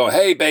going,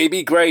 hey,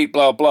 baby, great,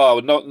 blah, blah,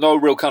 no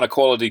real kind of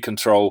quality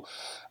control.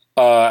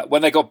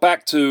 When they got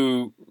back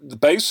to the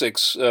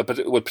basics,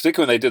 particularly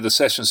when they did the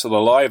sessions for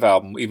the live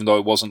album, even though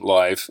it wasn't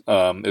live,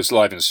 it was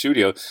live in the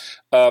studio,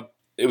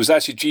 it was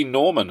actually Gene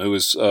Norman who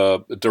was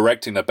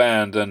directing the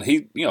band, and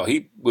he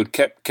would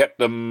kept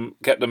them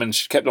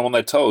on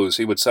their toes.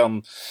 He would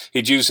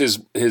he'd use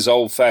his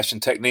old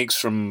fashioned techniques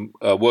from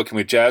working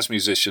with jazz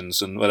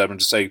musicians and whatever, and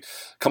just say,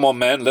 "Come on,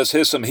 man, let's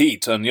hear some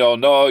heat." And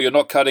no, you're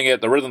not cutting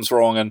it. The rhythm's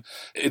wrong. And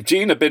if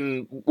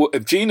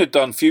Gene had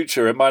done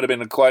Future, it might have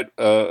been quite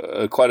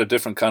a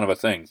different kind of a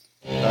thing.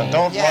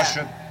 Don't rush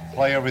it.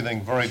 Play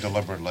everything very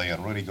deliberately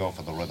and really go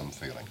for the rhythm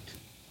feeling.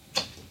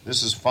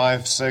 This is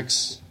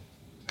 5/6.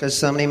 Because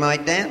somebody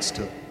might dance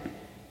to it.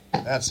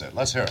 That's it.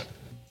 Let's hear it.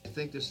 I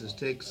think this is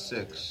take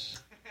 6.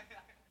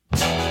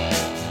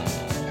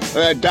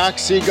 Doc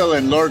Siegel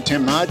and Lord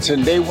Tim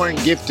Hudson, they weren't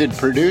gifted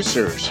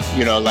producers,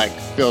 like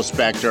Phil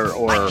Spector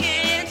or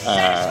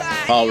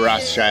Paul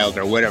Rothschild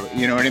or whatever.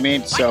 You know what I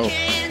mean? So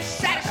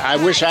I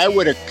wish I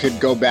could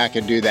go back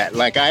and do that.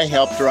 Like I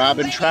helped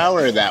Robin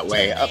Trower that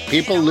way.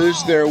 People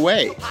lose their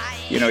way.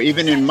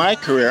 Even in my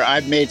career,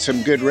 I've made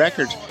some good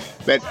records.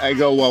 But I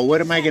go, well, what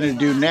am I going to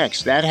do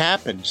next? That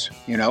happens,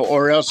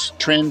 or else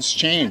trends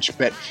change.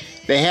 But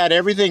they had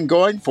everything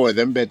going for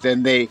them, but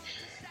then they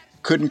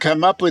couldn't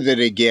come up with it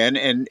again.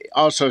 And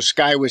also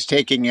Sky was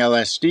taking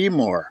LSD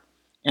more,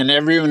 and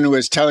everyone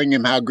was telling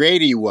him how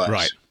great he was.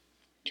 Right.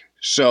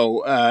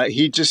 So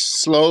he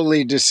just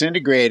slowly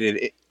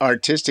disintegrated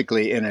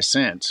artistically, in a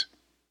sense.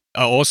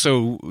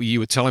 Also,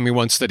 you were telling me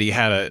once that he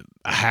had a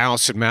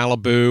house in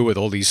Malibu with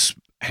all these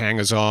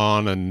hangers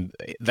on, and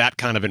that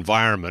kind of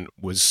environment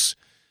was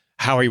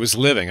how he was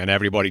living, and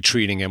everybody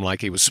treating him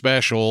like he was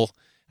special,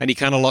 and he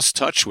kind of lost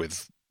touch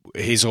with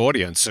his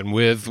audience and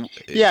with...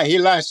 Yeah, he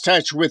lost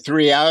touch with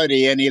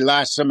reality, and he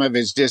lost some of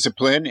his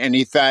discipline, and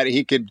he thought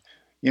he could,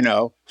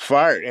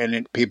 fart,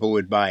 and people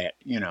would buy it,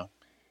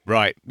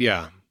 Right,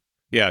 yeah.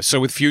 Yeah, so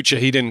with Future,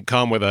 he didn't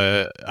come with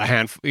a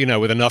hand,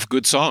 with enough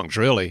good songs,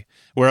 really.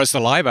 Whereas the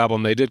live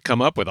album, they did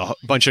come up with a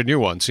bunch of new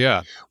ones,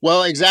 yeah.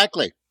 Well,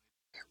 exactly.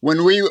 When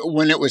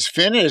it was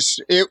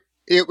finished,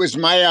 it was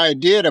my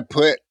idea to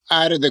put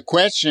Out of the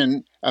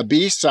Question, a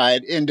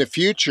B-side, into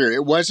Future.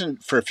 It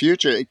wasn't for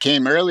Future. It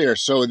came earlier.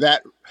 So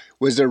that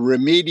was a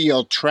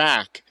remedial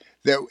track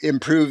that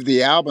improved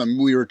the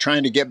album. We were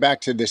trying to get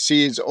back to the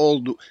Seeds'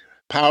 old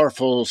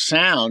powerful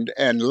sound,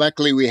 and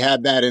luckily we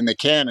had that in the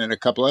can and a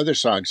couple other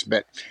songs.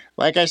 But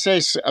like I say,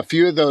 a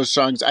few of those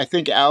songs, I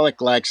think Alec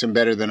likes them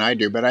better than I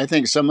do, but I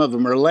think some of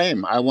them are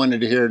lame. I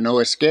wanted to hear No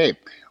Escape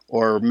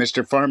or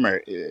Mr.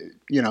 Farmer.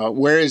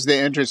 Where is the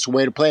entrance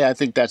way to play? I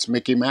think that's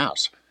Mickey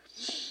Mouse.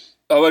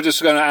 Oh, I'm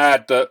just going to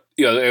add that,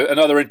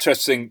 another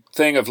interesting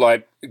thing of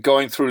like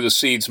going through the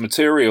Seeds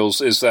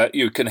materials is that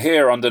you can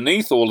hear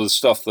underneath all of the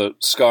stuff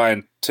that Sky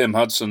and Tim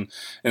Hudson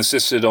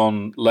insisted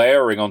on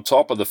layering on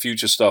top of the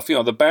Future stuff.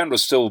 The band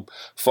was still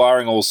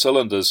firing all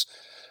cylinders.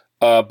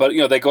 But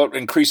they got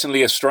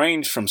increasingly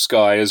estranged from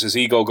Sky as his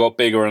ego got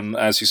bigger, and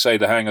as you say,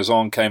 the Hangers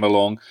On came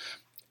along.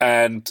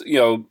 And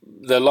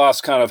the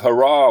last kind of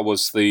hurrah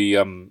was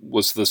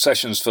the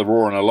sessions for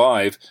Raw and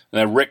Alive, and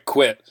then Rick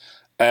quit.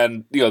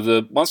 And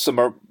once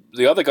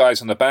the other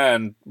guys in the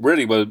band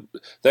really were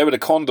the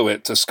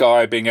conduit to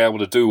Sky being able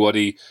to do what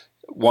he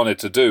wanted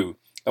to do.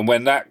 And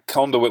when that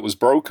conduit was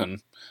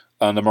broken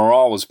and the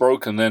morale was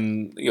broken,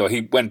 then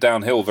he went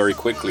downhill very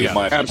quickly. In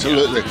my opinion.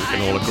 Absolutely, we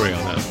can all agree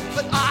on that.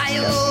 But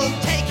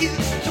I'll take you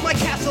to my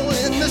castle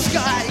in the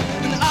sky,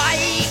 and I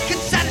can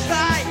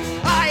satisfy.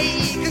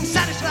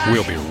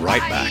 We'll be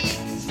right back.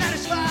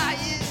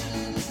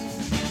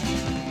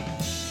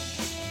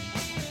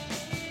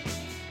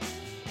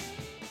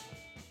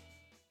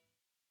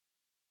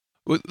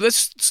 Well,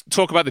 let's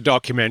talk about the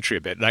documentary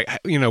a bit. Like,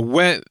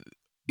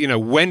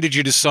 when did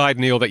you decide,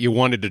 Neil, that you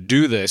wanted to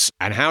do this,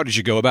 and how did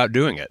you go about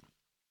doing it?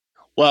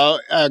 Well,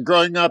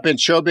 growing up in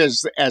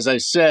showbiz, as I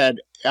said,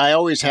 I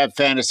always have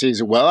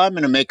fantasies. Well, I'm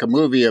going to make a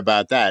movie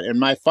about that. And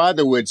my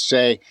father would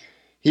say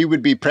he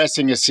would be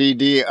pressing a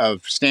CD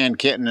of Stan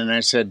Kenton, and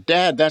I said,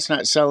 Dad, that's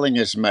not selling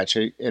as much.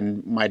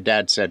 And my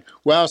dad said,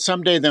 well,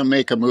 someday they'll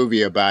make a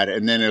movie about it,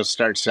 and then it'll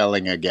start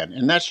selling again.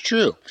 And that's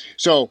true.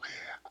 So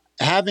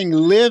having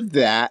lived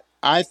that,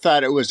 I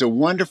thought it was a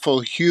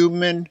wonderful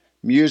human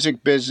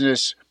music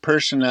business,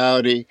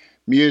 personality,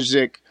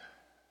 music,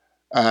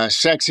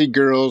 sexy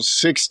girls,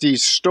 60s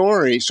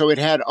story. So it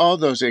had all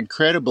those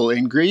incredible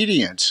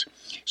ingredients.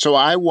 So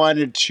I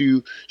wanted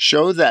to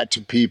show that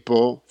to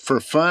people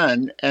for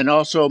fun, and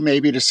also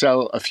maybe to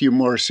sell a few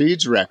more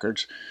Seeds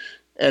records.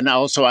 And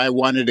also I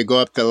wanted to go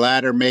up the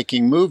ladder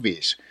making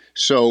movies.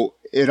 So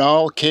it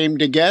all came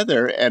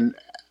together, and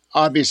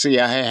obviously,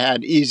 I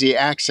had easy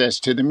access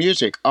to the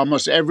music.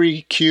 Almost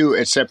every cue,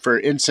 except for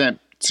Incense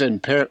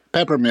and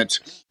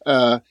Peppermints,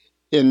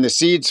 in the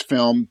Seeds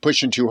film,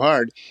 Pushing Too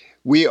Hard,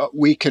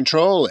 we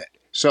control it.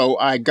 So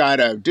I got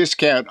a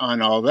discount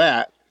on all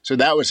that. So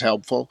that was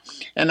helpful.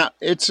 And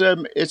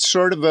it's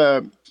sort of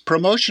a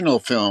promotional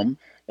film,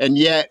 and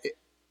yet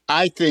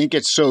I think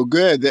it's so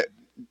good that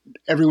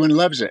everyone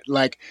loves it.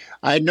 Like,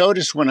 I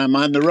notice when I'm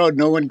on the road,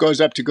 no one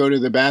goes up to go to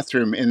the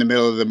bathroom in the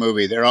middle of the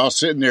movie. They're all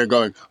sitting there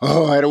going,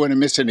 oh, I don't want to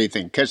miss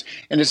anything.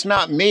 And it's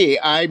not me.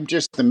 I'm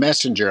just the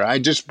messenger. I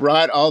just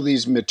brought all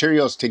these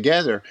materials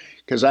together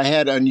because I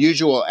had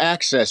unusual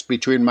access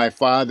between my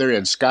father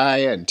and Sky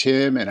and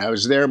Tim, and I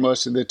was there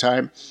most of the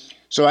time.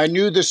 So I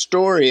knew the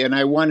story, and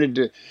I wanted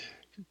to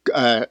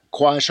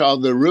quash all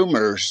the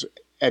rumors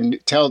and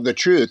tell the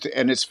truth.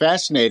 And it's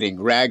fascinating.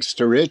 Rags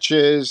to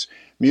riches,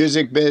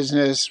 music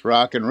business,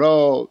 rock and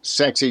roll,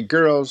 sexy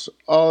girls,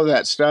 all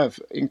that stuff.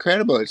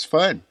 Incredible. It's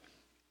fun.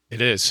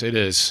 It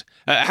is.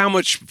 How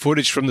much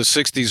footage from the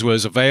 60s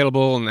was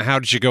available, and how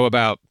did you go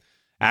about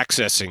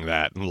accessing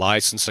that and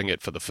licensing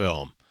it for the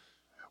film?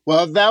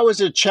 Well, that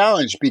was a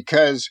challenge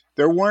because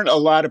there weren't a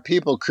lot of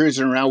people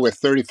cruising around with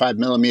 35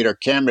 millimeter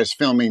cameras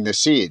filming the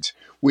Seeds.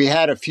 We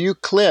had a few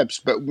clips,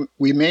 but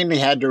we mainly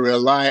had to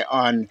rely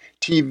on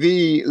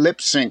TV lip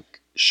sync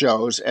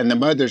shows and the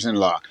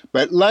Mothers-in-Law.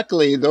 But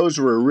luckily, those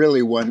were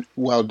really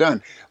well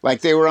done.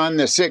 Like, they were on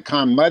the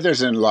sitcom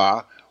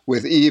Mothers-in-Law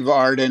with Eve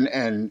Arden,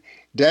 and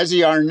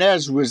Desi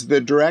Arnaz was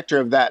the director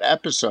of that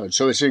episode.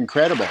 So it's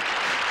incredible.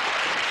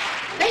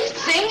 They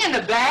sing in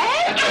the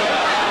bag?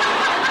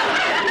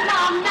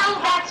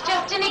 No, that's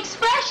just an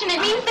expression. It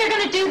means they're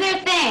going to do their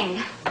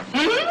thing.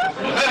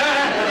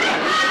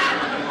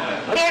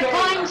 They're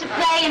going to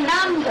play a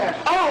number.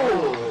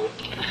 Oh,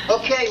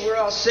 okay, we're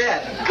all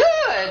set.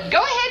 Good.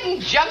 Go ahead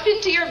and jump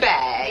into your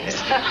bags.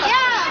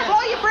 Yeah,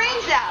 blow your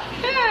brains out.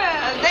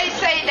 They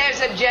say there's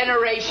a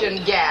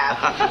generation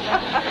gap.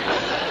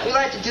 We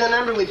like to do a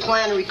number we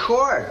plan to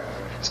record.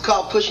 It's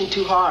called Pushing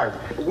Too Hard.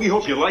 We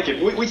hope you like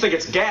it. We think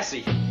it's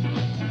gassy.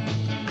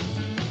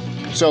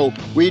 So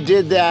we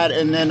did that,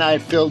 and then I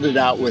filled it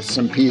out with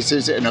some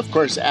pieces. And of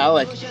course,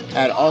 Alec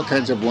had all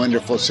kinds of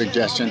wonderful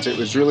suggestions. It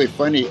was really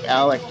funny.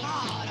 Alec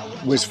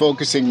was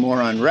focusing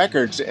more on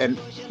records, and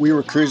we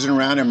were cruising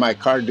around in my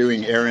car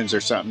doing errands or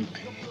something,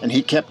 and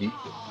he kept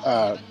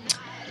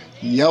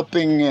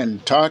yelping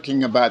and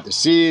talking about the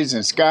Seeds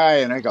and Sky.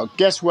 And I go,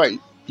 guess what?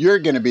 You're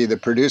going to be the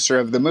producer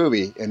of the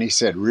movie. And he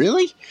said,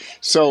 really?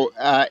 So,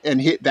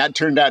 that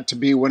turned out to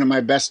be one of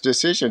my best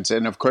decisions.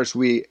 And of course,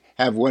 we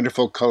have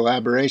wonderful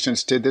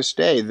collaborations to this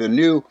day. The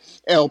new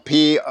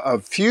LP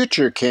of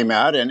Future came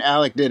out, and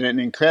Alec did an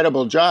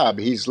incredible job.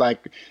 He's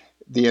like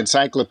the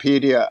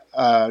Encyclopedia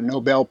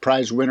Nobel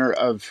Prize winner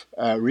of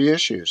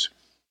reissues.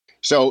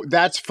 So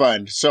that's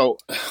fun. So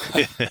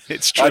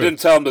it's true. I didn't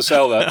tell him to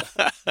sell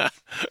that.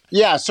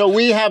 Yeah, so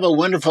we have a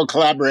wonderful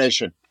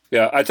collaboration.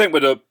 Yeah, I think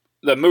with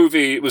the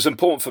movie, it was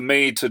important for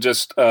me to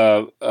just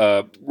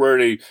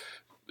really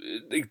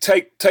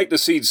take the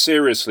Seeds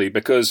seriously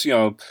because,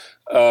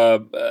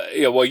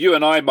 well, you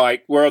and I,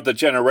 Mike, we're of the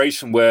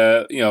generation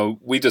where,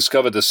 we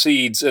discovered the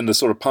Seeds in the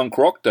sort of punk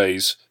rock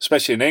days,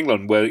 especially in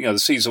England, where, the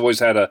Seeds always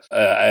had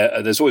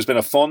there's always been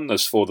a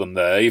fondness for them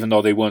there, even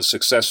though they weren't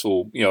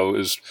successful,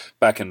 as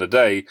back in the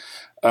day.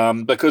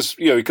 Because,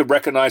 you could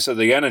recognize that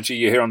the energy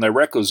you hear on their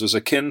records was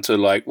akin to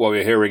like what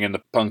we're hearing in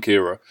the punk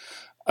era.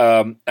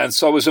 And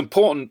so it was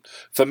important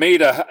for me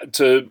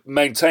to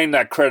maintain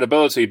that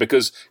credibility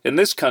because in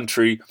this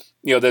country,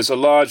 there's a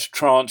large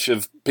tranche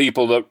of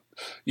people that,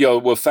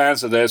 were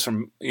fans of theirs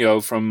from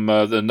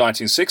the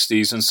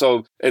 1960s. And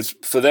so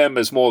for them,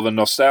 it's more of a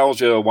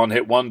nostalgia,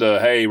 one-hit wonder.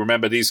 Hey,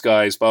 remember these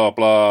guys, blah,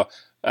 blah.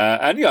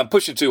 And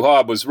Pushing Too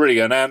Hard was really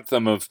an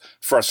anthem of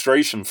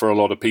frustration for a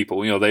lot of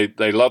people.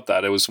 They loved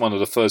that. It was one of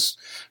the first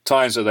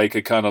times that they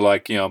could kind of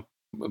like,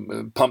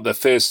 pump their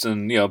fist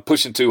and,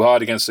 pushing too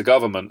hard against the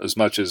government as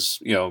much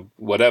as,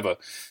 whatever.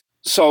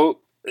 So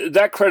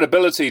that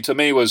credibility to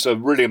me was a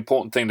really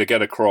important thing to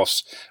get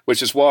across,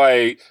 which is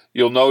why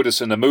you'll notice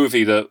in the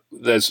movie that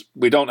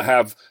we don't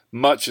have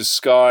much of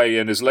Sky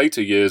in his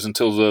later years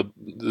until the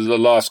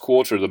last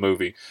quarter of the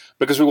movie,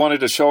 because we wanted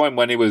to show him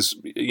when he was,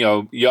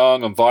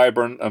 young and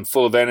vibrant and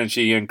full of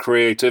energy and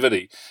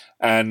creativity.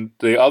 And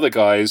the other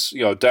guys,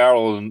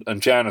 Daryl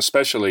and Jan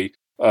especially,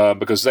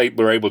 because they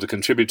were able to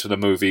contribute to the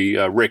movie.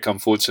 Rick,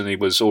 unfortunately,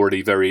 was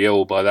already very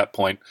ill by that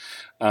point.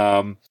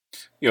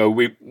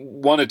 We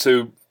wanted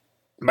to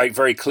make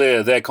very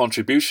clear their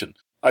contribution.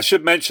 I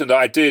should mention that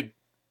I did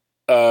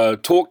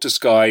talk to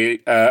Sky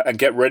and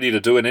get ready to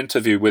do an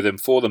interview with him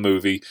for the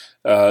movie,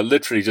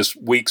 literally just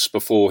weeks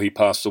before he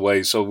passed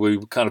away. So we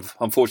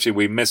unfortunately,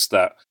 we missed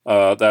that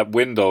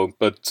window.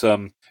 But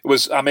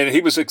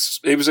he was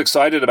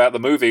excited about the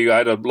movie. I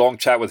had a long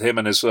chat with him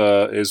and his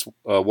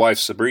wife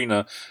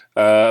Sabrina.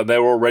 They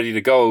were all ready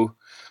to go,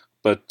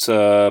 but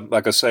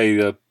like I say,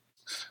 the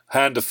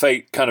hand of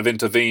fate kind of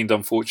intervened,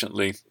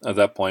 unfortunately, at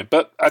that point.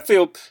 But I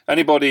feel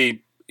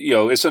anybody,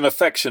 it's an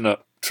affectionate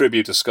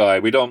tribute to Sky.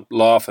 We don't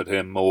laugh at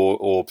him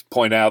or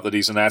point out that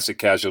he's an acid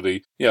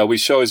casualty. We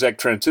show his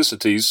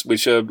eccentricities,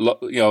 which are, at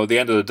the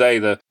end of the day,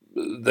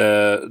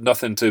 they're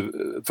nothing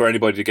for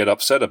anybody to get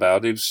upset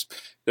about.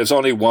 There's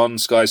only one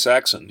Sky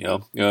Saxon.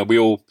 We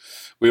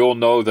all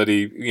know that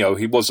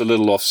he was a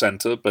little off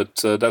center, but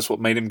that's what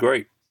made him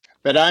great.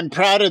 But I'm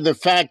proud of the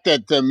fact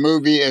that the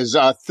movie is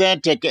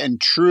authentic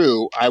and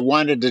true. I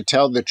wanted to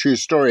tell the true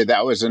story.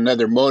 That was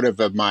another motive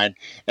of mine.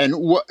 And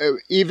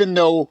even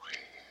though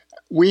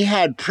we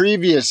had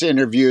previous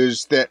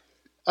interviews that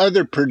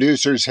other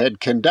producers had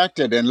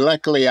conducted, and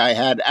luckily I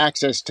had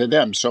access to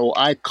them. So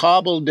I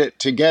cobbled it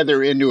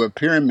together into a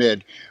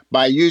pyramid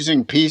by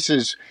using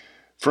pieces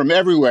from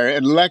everywhere.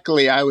 And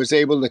luckily I was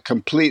able to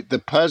complete the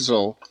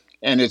puzzle,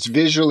 and it's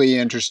visually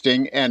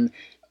interesting. And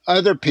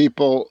other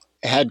people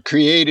had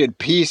created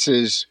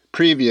pieces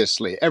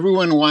previously.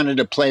 Everyone wanted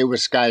to play with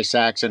Sky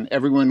Saxon.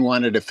 Everyone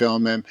wanted to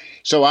film him.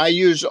 So I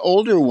used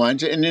older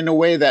ones, and in a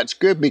way that's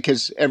good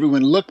because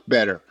everyone looked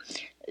better.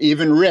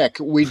 Even Rick,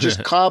 we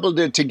just cobbled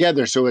it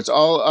together so it's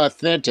all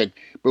authentic,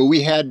 but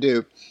we had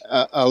to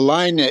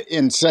align it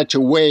in such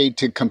a way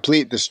to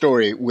complete the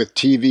story with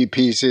TV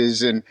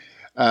pieces and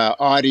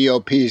audio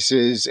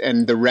pieces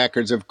and the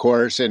records, of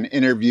course, and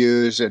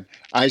interviews. And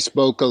I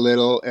spoke a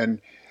little,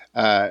 and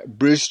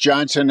Bruce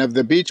Johnson of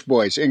the Beach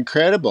Boys,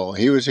 incredible.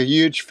 He was a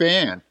huge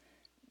fan.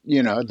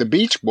 The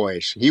Beach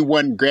Boys. He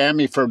won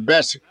Grammy for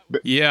best.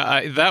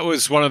 Yeah, that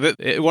was for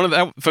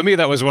me.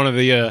 That was one of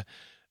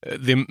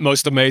the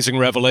most amazing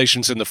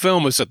revelations in the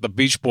film, was that the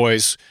Beach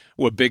Boys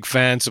were big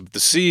fans of the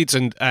Seeds,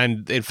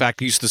 and in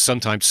fact used to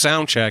sometimes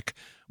sound check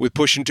with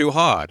Pushing Too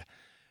Hard,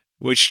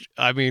 which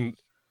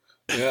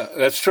Yeah,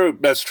 that's true.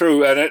 That's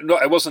true. And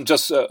it wasn't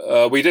just,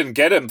 we didn't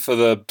get him for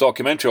the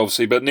documentary,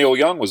 obviously, but Neil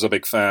Young was a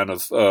big fan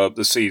of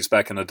the Seeds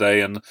back in the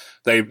day. And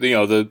they,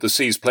 the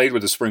Seeds played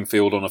with the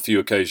Springfield on a few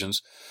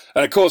occasions.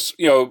 And of course,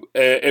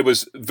 it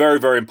was very,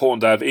 very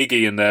important to have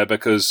Iggy in there,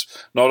 because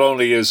not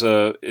only is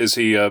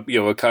he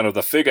a kind of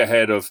the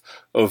figurehead of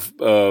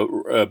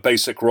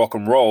basic rock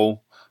and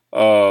roll,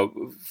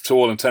 to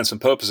all intents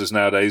and purposes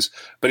nowadays,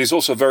 but he's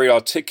also very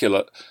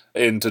articulate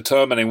in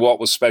determining what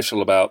was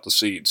special about the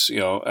Seeds,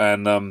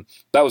 and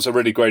that was a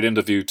really great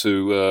interview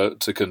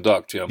to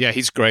conduct. Yeah,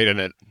 he's great in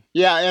it.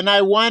 Yeah, and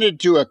I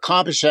wanted to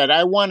accomplish that.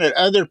 I wanted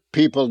other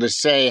people to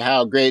say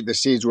how great the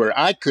Seeds were.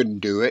 I couldn't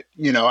do it.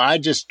 I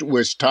just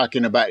was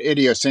talking about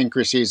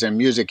idiosyncrasies and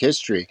music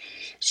history.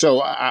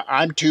 So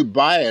I'm too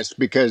biased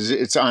because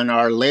it's on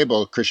our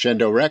label,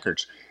 Crescendo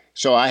Records.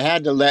 So I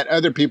had to let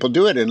other people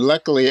do it. And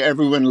luckily,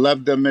 everyone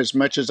loved them as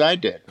much as I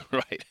did.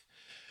 Right.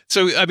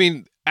 So, I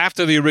mean,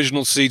 after the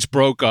original Seeds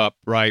broke up,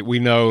 right, we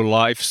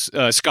know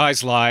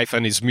Sky's life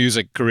and his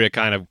music career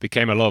kind of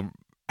became a little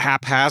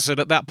haphazard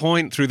at that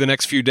point through the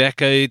next few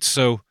decades.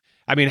 So,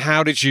 I mean,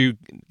 how did you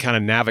kind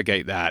of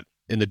navigate that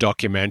in the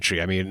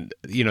documentary? I mean,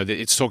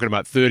 it's talking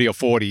about 30 or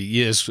 40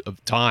 years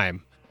of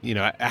time.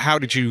 How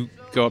did you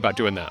go about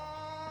doing that?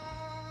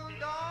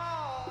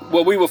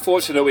 Well, we were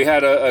fortunate. We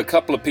had a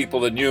couple of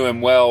people that knew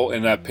him well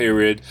in that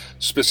period,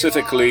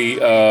 specifically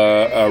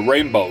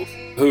Rainbow,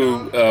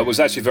 who was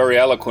actually very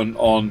eloquent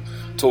on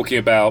talking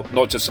about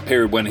not just the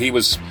period when he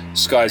was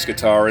Sky's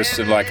guitarist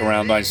in like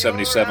around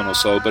 1977 or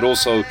so, but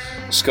also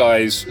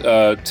Sky's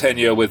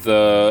tenure with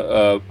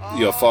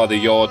Father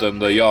Yod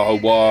and the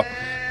Yahowah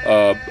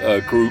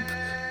group,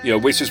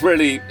 which is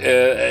really,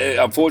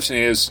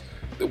 unfortunately,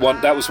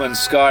 that was when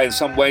Sky in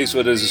some ways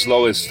was at his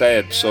lowest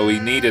ebb, so he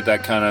needed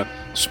that kind of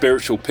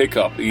spiritual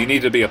pickup. He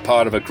needed to be a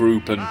part of a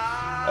group and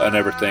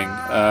everything.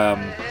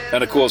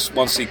 And of course,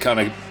 once he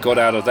kind of got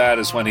out of that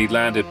is when he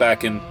landed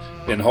back in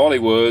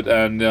Hollywood,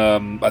 and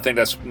I think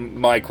that's,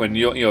 Mike, when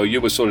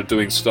you were sort of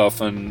doing stuff,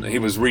 and he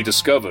was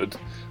rediscovered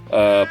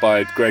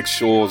by Greg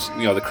Shaw's,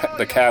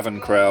 the Cavern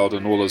crowd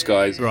and all those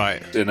guys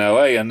in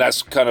LA, and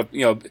that's kind of,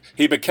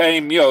 he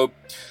became,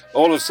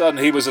 all of a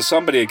sudden he was a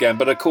somebody again.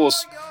 But of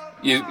course,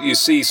 you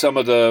see some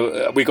of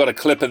we got a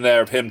clip in there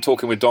of him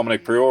talking with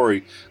Dominic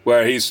Priori,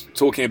 where he's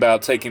talking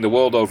about taking the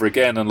world over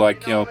again, and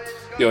like,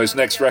 his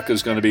next record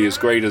is going to be as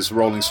great as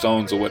Rolling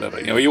Stones or whatever.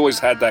 He always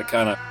had that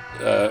kind of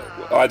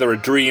either a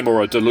dream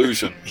or a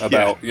delusion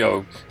about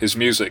his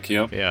music.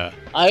 Yeah.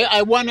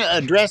 I want to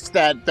address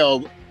that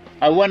though.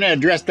 I want to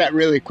address that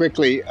really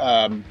quickly.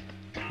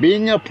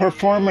 Being a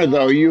performer,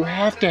 though, you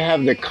have to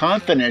have the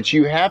confidence.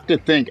 You have to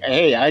think,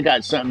 hey, I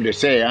got something to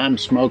say. I'm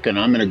smoking.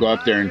 I'm going to go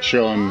up there and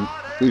show them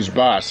who's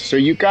boss. So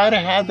you got to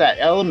have that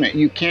element.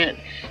 You can't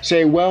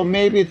say, well,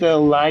 maybe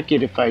they'll like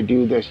it if I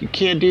do this. You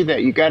can't do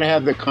that. You got to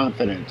have the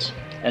confidence.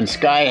 And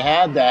Sky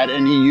had that,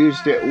 and he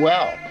used it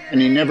well.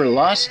 And he never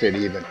lost it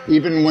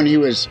even when he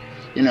was,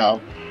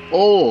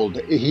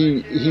 old.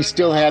 He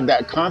still had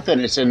that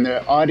confidence, and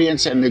the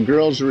audience and the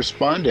girls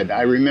responded.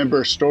 I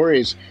remember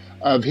stories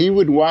of he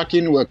would walk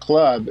into a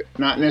club,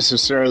 not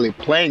necessarily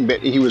playing,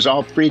 but he was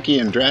all freaky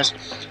and dressed,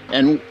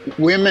 and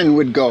women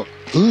would go,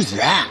 who's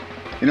that?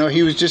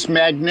 He was just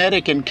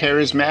magnetic and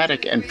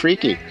charismatic and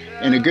freaky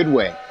in a good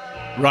way.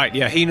 Right,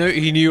 yeah, he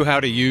knew how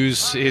to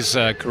use his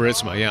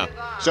charisma, yeah.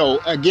 So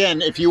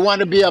again, if you want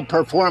to be a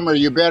performer,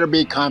 you better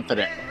be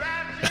confident.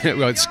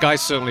 Well, Sky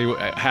certainly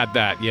had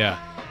that, yeah.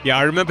 Yeah,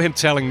 I remember him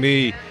telling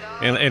me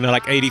in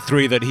like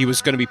 83 that he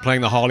was going to be playing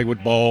the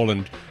Hollywood Bowl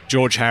and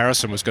George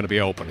Harrison was going to be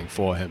opening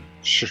for him.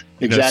 Sure,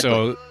 exactly.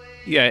 So,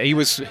 yeah, he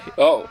was...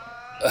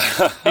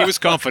 he was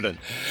confident.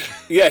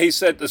 Yeah, he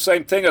said the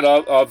same thing at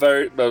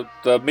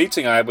the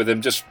meeting I had with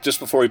him just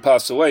before he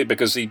passed away,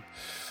 because he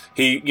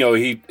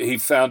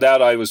found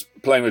out I was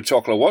playing with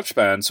Chocolate Watch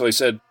Band, so he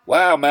said,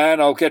 "Wow, man,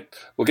 we'll get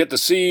the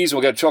Seeds,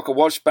 we'll get Chocolate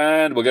Watch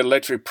Band, we'll get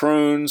Electric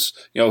Prunes,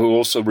 who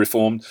also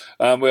reformed,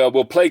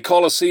 we'll play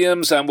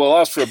Coliseums, and we'll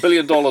ask for $1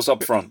 billion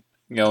up front."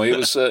 He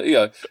was,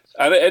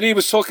 and he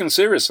was talking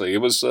seriously. It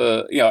was,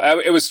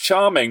 it was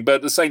charming, but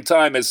at the same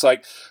time, it's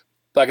like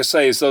I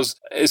say, it's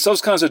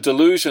those kinds of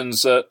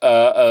delusions that,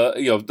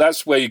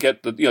 that's where you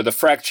get the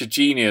fractured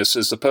genius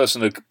is the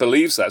person that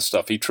believes that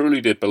stuff. He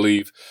truly did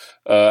believe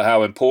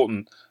how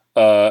important,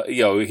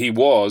 he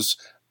was,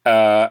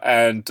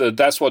 and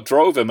that's what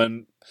drove him.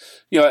 And,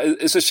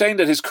 it's a shame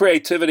that his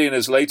creativity in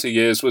his later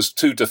years was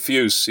too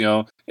diffuse.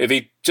 If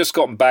he'd just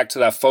gotten back to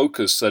that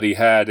focus that he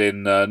had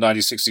in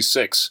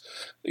 1966,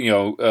 he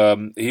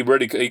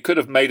could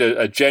have made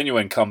a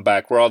genuine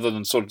comeback rather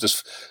than sort of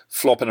just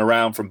flopping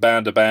around from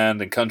band to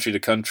band and country to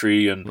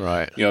country and,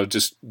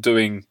 just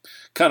doing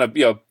kind of,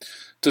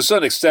 to a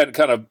certain extent,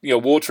 kind of,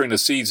 watering the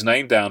Seeds'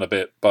 name down a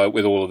bit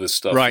with all of this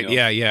stuff. Right,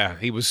 yeah.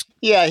 He was...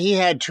 Yeah, he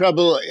had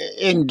trouble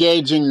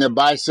engaging the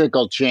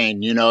bicycle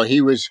chain.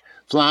 He was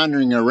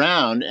floundering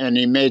around and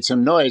he made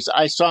some noise.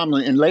 I saw him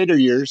in later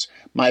years.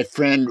 My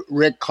friend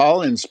Rick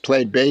Collins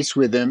played bass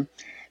with him,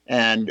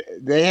 and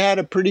they had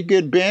a pretty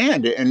good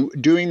band. And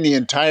doing the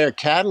entire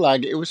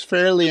catalog, it was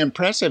fairly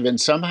impressive. And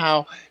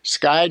somehow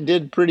Sky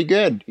did pretty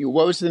good.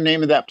 What was the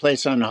name of that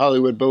place on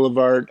Hollywood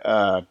Boulevard?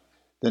 The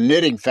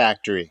Knitting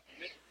Factory.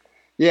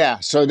 Yeah,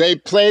 so they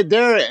played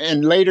there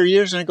in later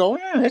years, and I go,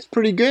 yeah, that's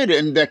pretty good.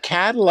 And the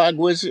catalog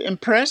was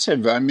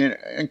impressive. I mean,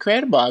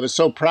 incredible. I was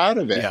so proud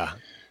of it. Yeah.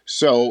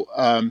 So,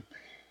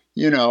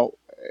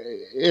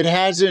 it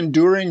has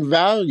enduring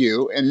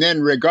value. And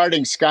then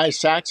regarding Sky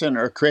Saxon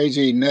or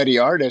Crazy Nutty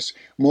Artist,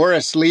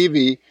 Morris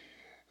Levy,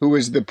 who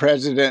was the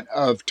president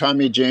of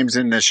Tommy James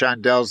and the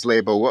Shondells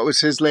label, what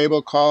was his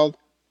label called?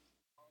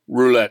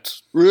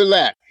 Roulette.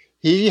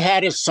 He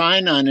had a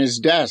sign on his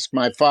desk,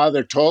 my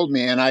father told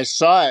me, and I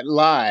saw it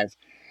live.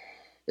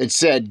 It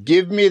said,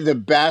 "Give me the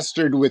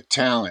bastard with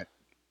talent."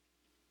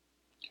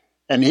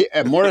 And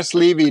Morris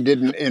Levy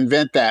didn't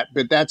invent that,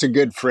 but that's a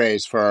good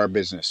phrase for our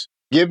business.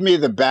 Give me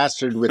the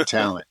bastard with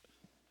talent.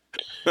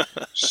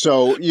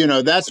 So,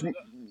 that's...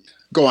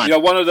 Go on. A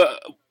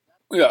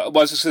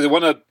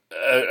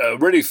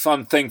really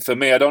fun thing for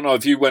me, I don't know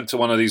if you went to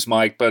one of these,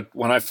 Mike, but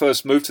when I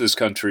first moved to this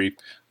country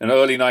in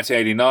early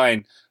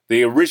 1989,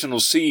 the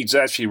original Seeds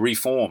actually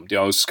reformed.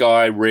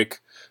 Sky, Rick,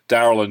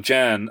 Daryl, and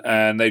Jan,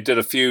 and they did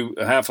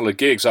a handful of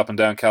gigs up and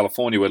down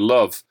California with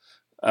Love.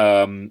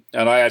 And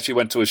I actually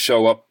went to a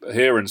show up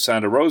here in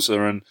Santa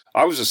Rosa, and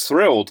I was just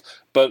thrilled.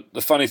 But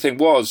the funny thing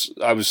was,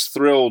 I was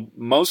thrilled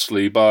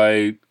mostly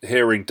by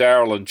hearing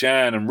Daryl and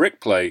Jan and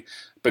Rick play,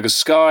 because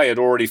Sky had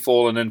already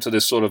fallen into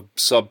this sort of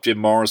sub-Jim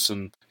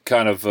Morrison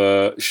kind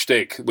of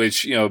shtick,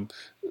 which,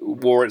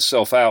 wore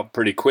itself out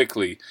pretty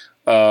quickly.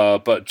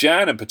 But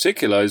Jan in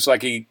particular is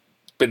like he'd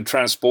been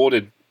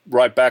transported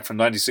right back from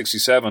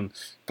 1967,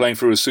 playing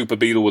through a Super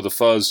Beetle with a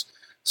fuzz.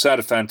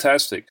 Sounded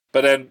fantastic.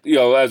 But then,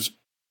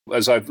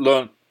 as I've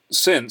learned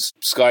since,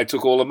 Sky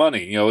took all the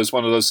money. It was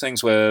one of those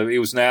things where he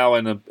was now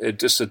in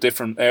just a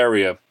different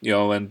area,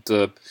 and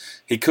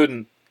he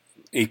couldn't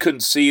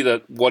see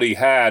that what he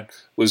had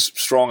was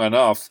strong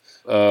enough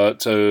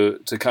to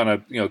kind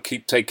of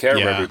take care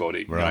of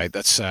everybody. Right,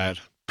 that's sad.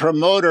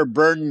 Promoter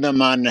burdened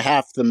them on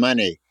half the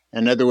money.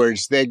 In other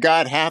words, they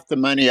got half the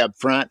money up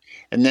front,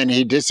 and then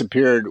he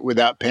disappeared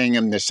without paying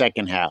them the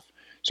second half.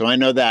 So I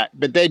know that.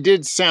 But they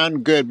did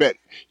sound good. But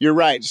you're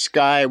right,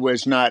 Sky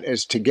was not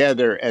as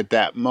together at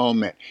that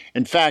moment.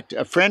 In fact,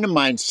 a friend of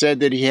mine said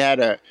that he had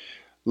a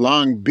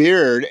long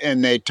beard,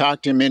 and they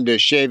talked him into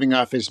shaving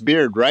off his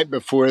beard right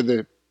before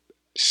the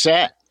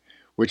set,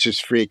 which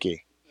is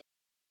freaky.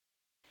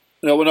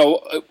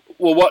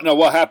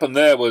 What happened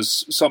there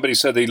was somebody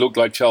said he looked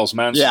like Charles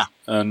Manson. Yeah.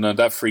 And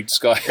that freaked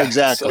Sky out.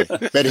 Exactly.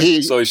 But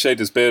he shaved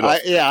his beard off.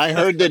 I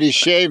heard that he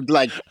shaved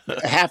like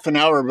half an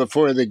hour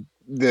before the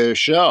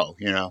show,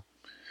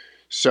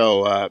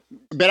 So,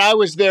 but I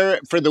was there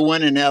for the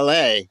one in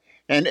L.A.,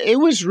 and it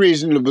was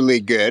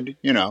reasonably good,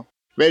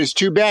 But it's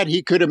too bad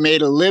he could have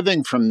made a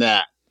living from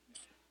that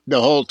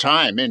the whole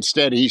time.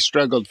 Instead, he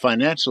struggled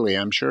financially,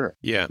 I'm sure.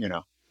 Yeah.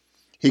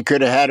 He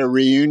could have had a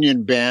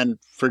reunion band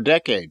for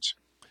decades.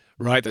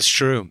 Right, that's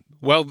true.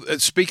 Well,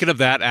 speaking of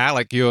that,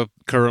 Alec, you're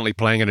currently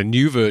playing in a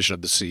new version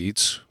of the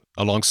Seeds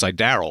alongside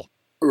Daryl.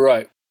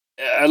 Right.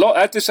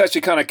 This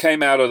actually kind of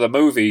came out of the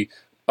movie.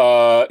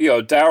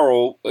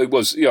 Daryl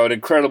was, an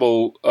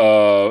incredible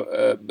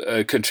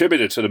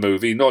contributor to the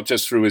movie, not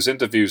just through his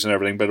interviews and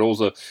everything, but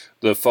also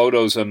the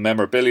photos and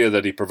memorabilia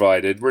that he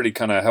provided really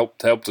kind of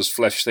helped us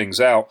flesh things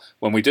out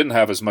when we didn't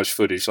have as much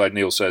footage, like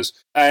Neil says.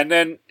 And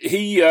then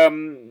he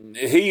and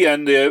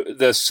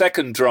the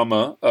second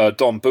drummer,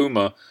 Don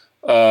Boomer,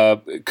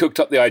 cooked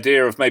up the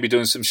idea of maybe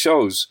doing some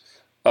shows.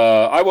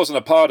 I wasn't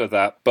a part of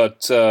that,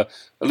 but a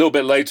little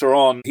bit later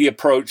on, he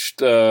approached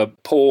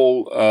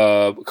Paul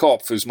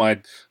Kopf, who's my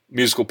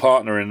musical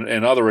partner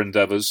in other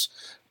endeavors,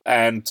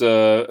 and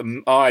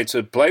I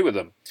to play with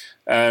him.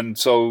 And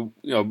so,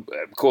 of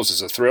course,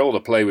 it's a thrill to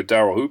play with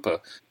Daryl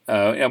Hooper.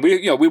 And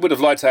we would have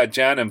liked to have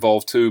Jan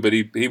involved too, but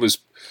he was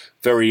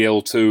very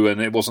ill too,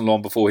 and it wasn't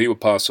long before he would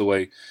pass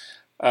away.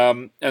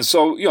 And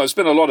so, it's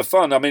been a lot of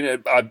fun. I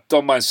mean, I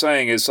don't mind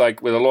saying it's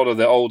like with a lot of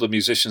the older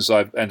musicians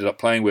I've ended up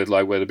playing with,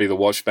 like whether it be the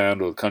Wash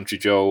Band or the Country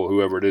Joe or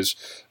whoever it is,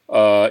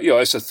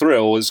 it's a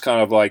thrill. It's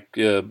kind of like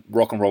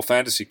rock and roll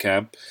fantasy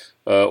camp,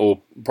 or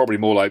probably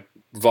more like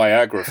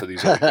Viagra for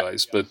these other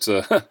guys. But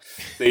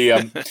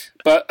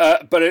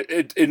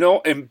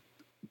in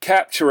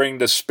capturing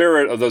the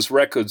spirit of those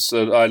records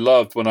that I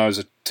loved when I was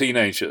a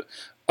teenager,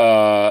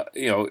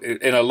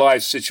 in a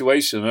live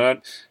situation.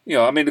 And,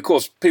 of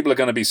course, people are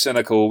going to be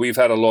cynical. We've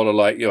had a lot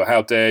of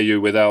how dare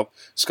you without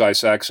Sky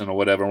Saxon or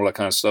whatever, all that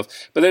kind of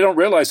stuff. But they don't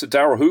realize that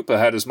Daryl Hooper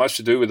had as much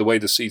to do with the way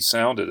the Seeds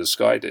sounded as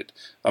Sky did.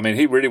 I mean,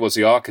 he really was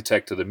the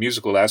architect of the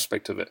musical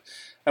aspect of it.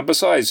 And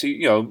besides,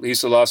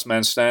 he's the last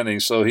man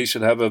standing, so he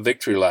should have a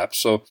victory lap.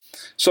 So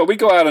we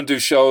go out and do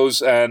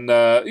shows, and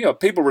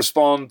people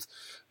respond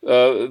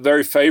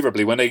very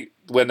favorably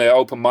when they're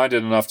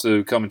open-minded enough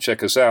to come and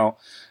check us out.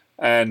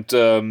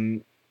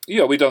 And,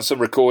 we've done some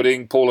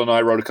recording. Paul and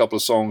I wrote a couple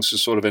of songs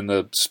just sort of in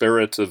the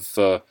spirit of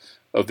the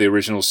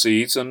original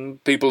Seeds,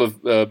 and people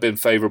have been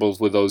favorable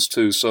with those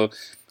too. So,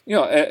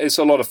 it's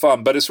a lot of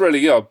fun. But it's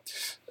really,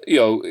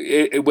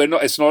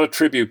 it's not a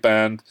tribute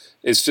band.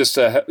 It's just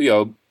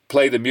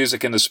play the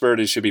music in the spirit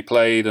it should be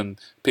played, and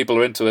people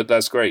are into it.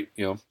 That's great,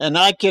 And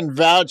I can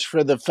vouch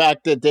for the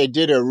fact that they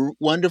did a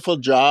wonderful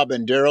job,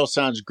 and Daryl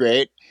sounds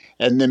great,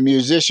 and the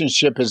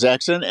musicianship is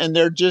excellent, and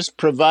they're just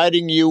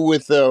providing you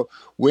with a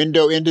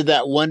window into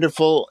that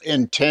wonderful,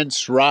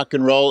 intense rock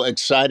and roll,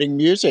 exciting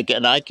music.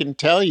 And I can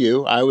tell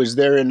you, I was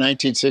there in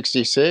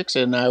 1966,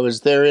 and I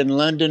was there in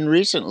London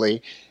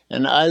recently,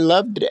 and I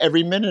loved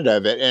every minute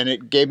of it, and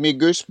it gave me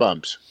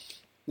goosebumps.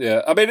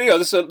 Yeah, I mean,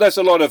 there's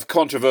a lot of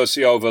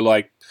controversy over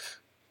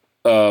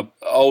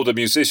older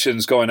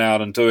musicians going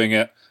out and doing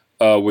it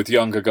with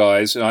younger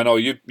guys. And I know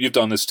you've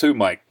done this too,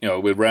 Mike,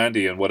 with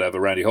Randy and whatever,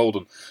 Randy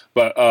Holden.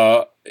 But,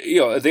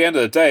 at the end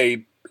of the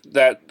day,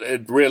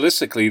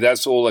 realistically,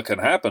 that's all that can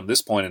happen at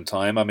this point in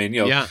time. I mean,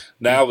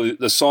 now with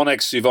the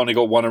Sonics, you've only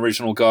got one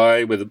original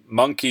guy. With the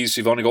Monkees,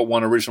 you've only got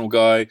one original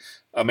guy.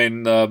 I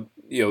mean,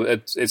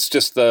 it's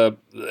just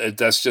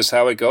that's just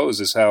how it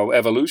goes. It's how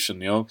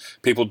evolution.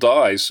 People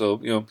die,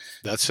 so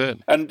that's it.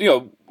 And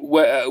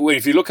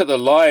if you look at the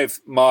live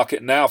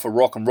market now for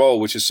rock and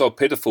roll, which is so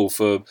pitiful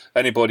for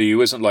anybody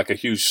who isn't like a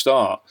huge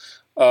star.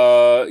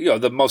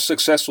 The most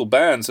successful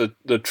bands are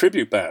the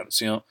tribute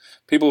bands.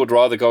 People would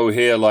rather go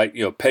hear like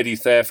Petty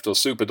Theft or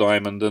Super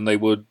Diamond than they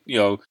would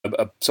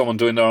someone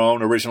doing their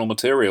own original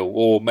material,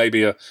 or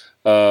maybe a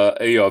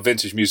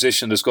vintage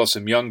musician that's got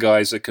some young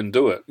guys that can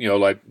do it.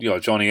 Like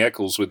Johnny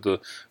Eccles with the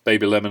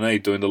Baby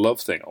Lemonade doing the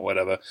Love Thing or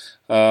whatever.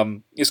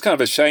 It's kind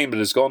of a shame that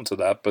it's gone to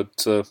that,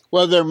 but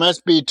well, there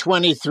must be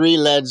 23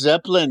 Led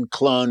Zeppelin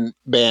clone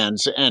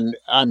bands, and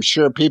I'm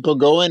sure people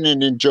go in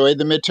and enjoy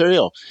the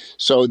material.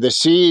 So the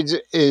Seeds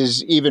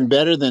is even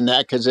better than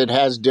that because it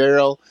has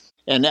Daryl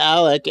and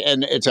Alec,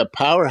 and it's a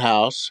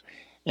powerhouse,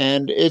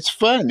 and it's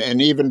fun.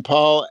 And even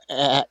Paul,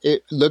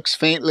 it looks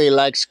faintly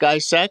like Sky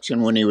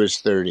Saxon when he was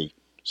 30.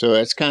 So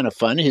that's kind of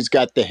fun. He's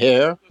got the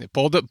hair.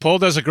 Paul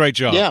does a great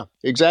job. Yeah,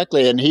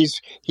 exactly. And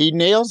he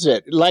nails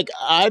it. Like,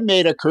 I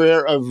made a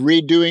career of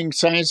redoing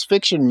science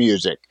fiction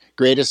music,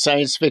 greatest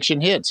science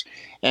fiction hits.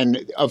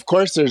 And of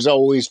course, there's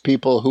always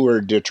people who are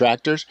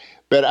detractors,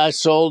 but I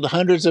sold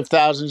hundreds of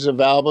thousands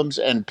of albums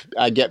and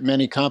I get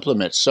many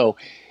compliments. So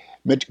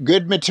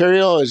good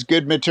material is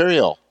good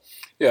material.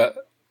 Yeah.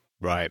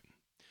 Right.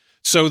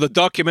 So the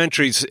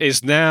documentary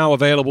is now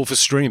available for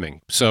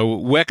streaming. So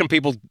where can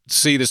people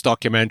see this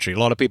documentary? A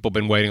lot of people have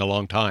been waiting a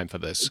long time for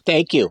this.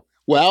 Thank you.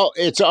 Well,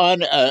 it's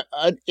on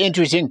an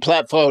interesting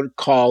platform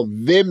called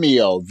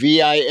Vimeo,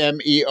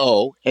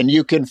 Vimeo, and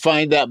you can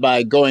find that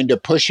by going to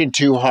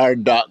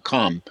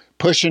pushin'toohard.com,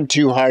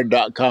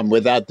 pushin'toohard.com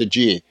without the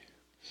G,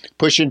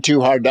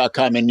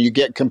 pushin'toohard.com, and you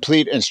get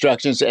complete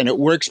instructions, and it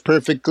works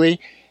perfectly.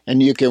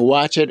 And you can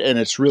watch it, and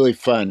it's really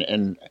fun.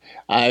 And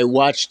I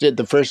watched it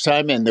the first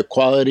time, and the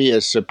quality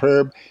is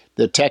superb.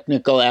 The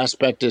technical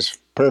aspect is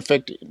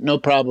perfect. No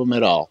problem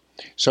at all.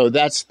 So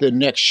that's the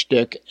next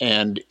shtick.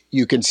 And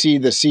you can see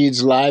the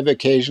Seeds live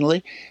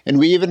occasionally. And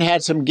we even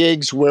had some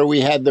gigs where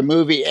we had the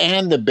movie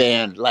and the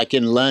band, like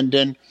in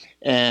London.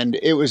 And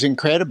it was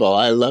incredible.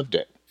 I loved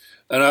it.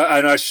 And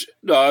I was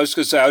going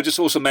to say, I just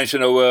also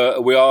mentioned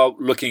we are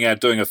looking at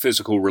doing a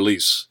physical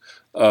release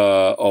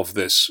of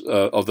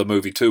the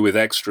movie too, with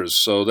extras.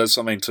 So that's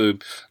something to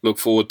look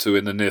forward to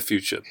in the near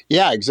future.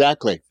 Yeah,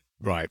 exactly.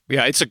 Right.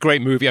 Yeah, it's a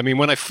great movie. I mean,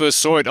 when I first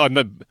saw it on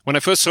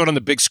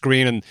the big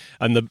screen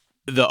and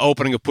the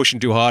opening of Pushing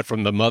Too Hard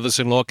from the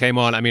Mothers-in-Law came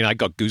on, I mean, I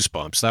got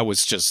goosebumps. That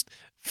was just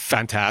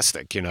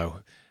fantastic,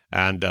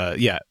 And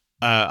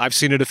I've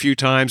seen it a few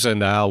times,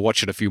 and I'll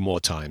watch it a few more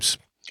times.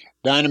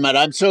 Dynamite.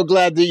 I'm so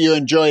glad that you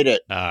enjoyed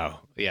it. Oh,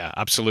 yeah,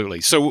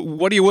 absolutely. So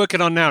what are you working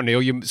on now, Neil?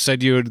 You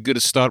said you were going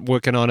to start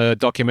working on a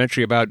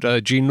documentary about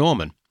Gene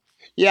Norman.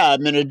 Yeah,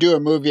 I'm going to do a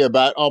movie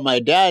about all my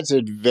dad's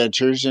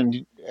adventures.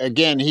 And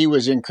again, he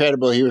was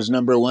incredible. He was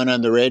 #1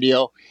 on the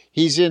radio.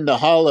 He's in the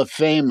Hall of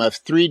Fame of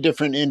 3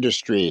 different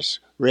industries: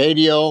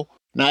 radio,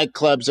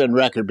 nightclubs, and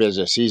record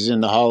business. He's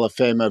in the Hall of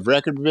Fame of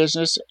record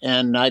business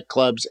and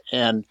nightclubs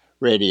and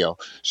radio.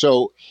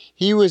 So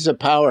he was a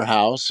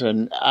powerhouse,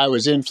 and I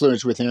was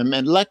influenced with him.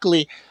 And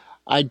luckily,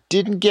 I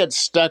didn't get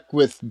stuck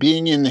with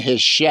being in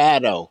his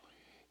shadow.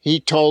 He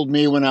told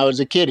me when I was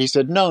a kid, he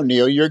said, "No,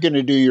 Neil, you're going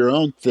to do your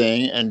own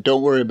thing, and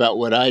don't worry about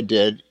what I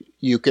did.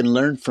 You can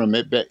learn from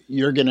it, but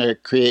you're going to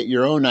create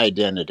your own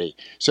identity."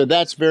 So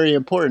that's very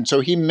important. So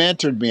he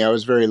mentored me. I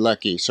was very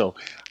lucky. So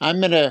I'm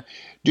going to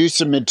do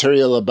some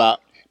material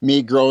about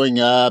me growing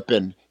up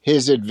and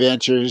his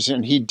adventures.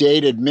 And he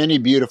dated many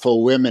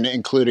beautiful women,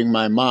 including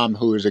my mom,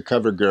 who was a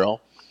cover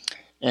girl.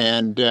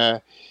 And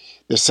the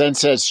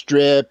Sunset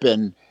Strip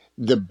and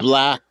the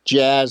black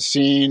jazz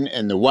scene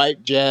and the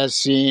white jazz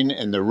scene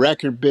and the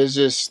record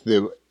business,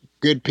 the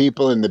good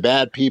people and the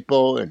bad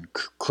people, and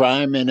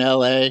crime in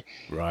L.A.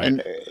 Right.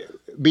 And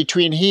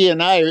between he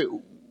and I,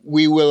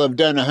 we will have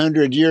done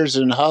 100 years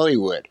in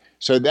Hollywood.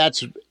 So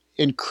that's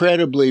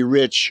incredibly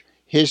rich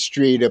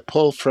history to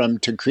pull from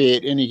to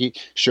create any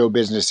show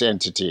business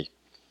entity.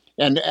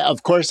 And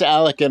of course,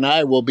 Alec and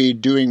I will be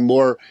doing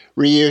more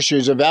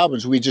reissues of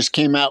albums. We just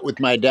came out with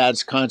my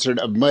dad's concert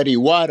of Muddy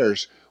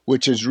Waters,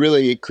 which is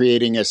really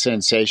creating a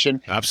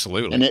sensation.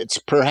 Absolutely. And it's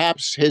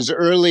perhaps his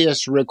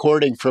earliest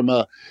recording from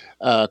a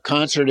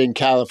concert in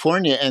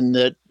California. And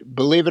that,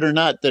 believe it or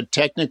not, the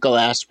technical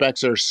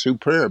aspects are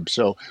superb.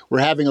 So we're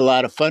having a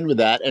lot of fun with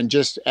that. And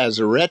just as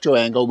a retro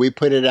angle, we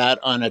put it out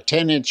on a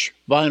 10-inch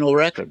vinyl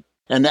record.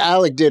 And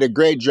Alec did a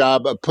great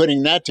job of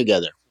putting that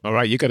together. All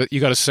right, you got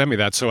to send me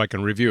that so I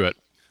can review it.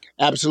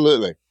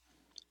 Absolutely.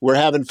 We're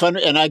having fun.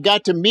 And I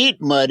got to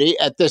meet Muddy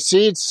at the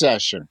Seeds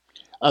session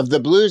of the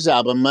blues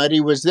album.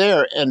 Muddy was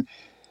there. And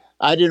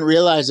I didn't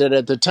realize it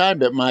at the time,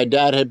 but my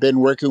dad had been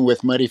working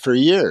with Muddy for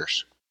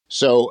years.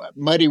 So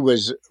Muddy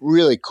was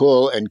really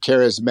cool and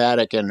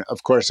charismatic and,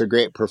 of course, a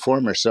great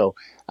performer. So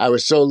I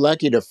was so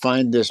lucky to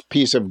find this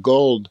piece of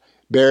gold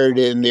buried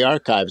in the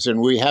archives.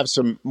 And we have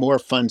some more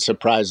fun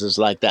surprises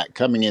like that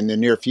coming in the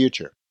near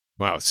future.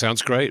 Wow,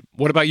 sounds great.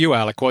 What about you,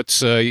 Alec?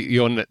 What's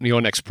your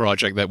next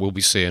project that we'll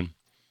be seeing?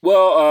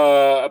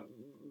 Well,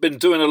 I've been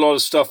doing a lot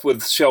of stuff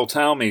with Shel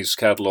Talme's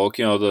catalog,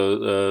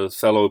 the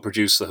fellow who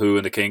produced The Who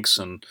and the Kinks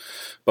and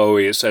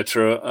Bowie,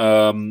 etc.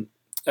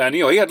 And,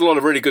 he had a lot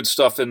of really good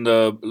stuff in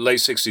the late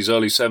 60s,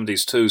 early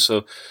 70s too. So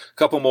a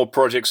couple more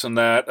projects on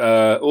that.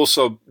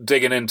 Also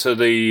digging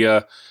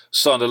into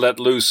starting to let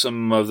loose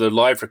some of the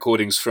live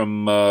recordings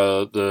from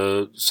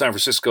the San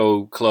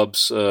Francisco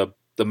clubs,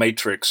 The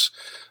Matrix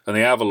and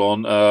the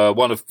Avalon.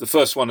 The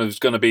first one is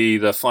going to be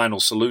The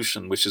Final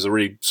Solution, which is a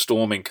really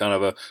storming kind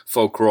of a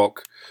folk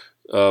rock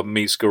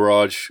meets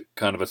garage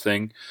kind of a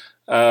thing.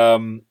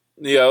 Lots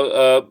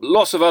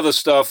of other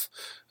stuff.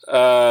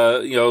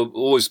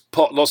 Always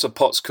lots of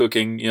pots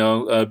cooking,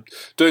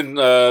 doing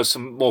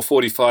some more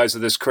 45s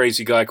of this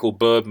crazy guy called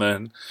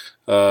Birdman,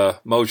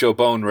 Mojo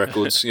Bone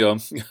Records,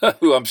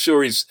 who I'm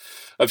sure he's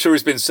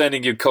been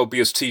sending you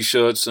copious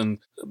T-shirts and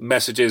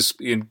messages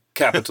in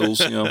capitals,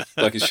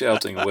 like he's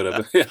shouting or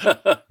whatever.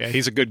 Yeah,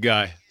 he's a good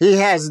guy. He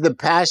has the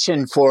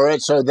passion for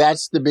it, so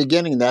that's the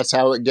beginning. That's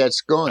how it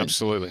gets going.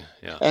 Absolutely,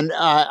 yeah. And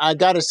I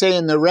got to say,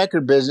 in the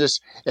record business,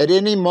 at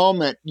any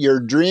moment, you're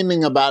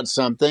dreaming about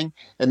something,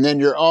 and then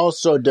you're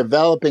also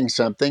developing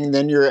something,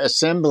 then you're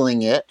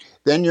assembling it,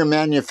 then you're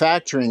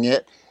manufacturing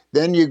it,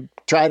 then you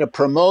try to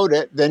promote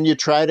it, then you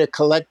try to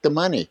collect the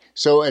money.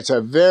 So it's a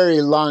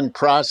very long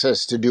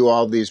process to do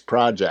all these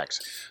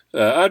projects.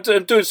 I'm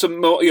doing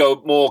some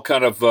more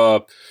kind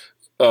of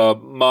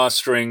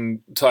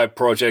mastering type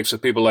projects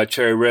with people like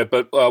Cherry Red.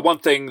 But one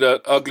thing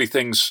that Ugly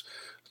Things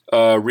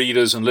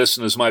readers and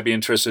listeners might be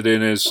interested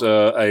in is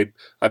I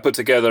put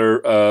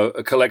together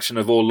a collection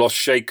of all Lost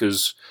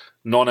Shakers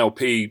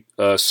non-LP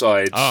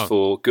sides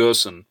for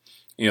Gerson,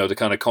 to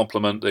kind of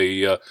complement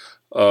the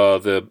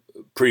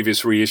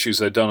previous reissues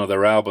they've done of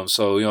their albums.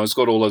 So, it's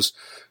got all those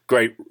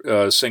great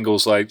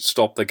singles like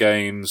Stop the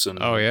Games and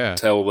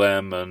Tell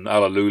Them and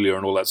Alleluia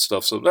and all that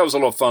stuff. So that was a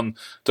lot of fun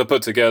to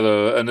put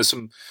together. And there's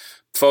some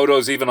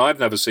photos even I've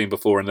never seen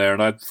before in there.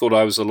 And I thought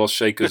I was a Lost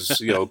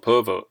Shakers,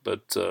 pervert.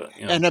 But,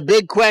 And a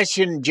big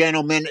question,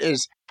 gentlemen,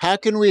 is how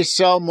can we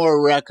sell more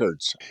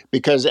records?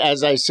 Because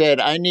as I said,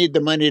 I need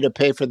the money to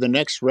pay for the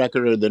next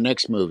record or the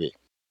next movie.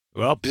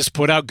 Well, just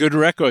put out good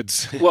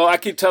records. Well, I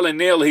keep telling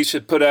Neil he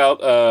should put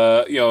out,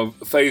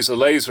 Phaser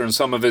Laser and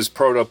some of his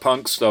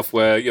proto-punk stuff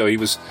where, he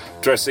was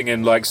dressing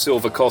in like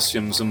silver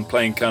costumes and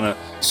playing kind of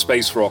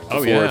space rock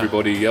before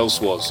everybody else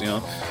was,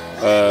 like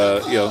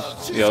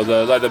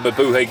the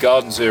Mabuhay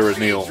Gardens era,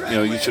 Neil.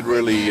 You should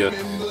really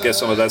get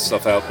some of that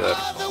stuff out there.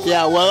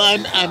 Yeah, well,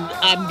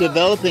 I'm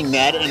developing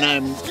that, and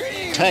I'm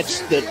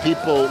touched that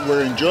people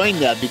were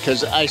enjoying that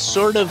because I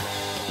sort of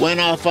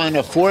went off on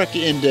a fork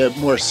into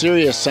more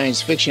serious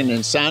science fiction and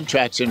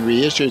soundtracks and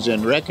reissues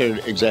and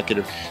record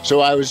executive.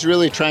 So I was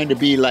really trying to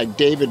be like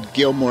David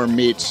Gilmour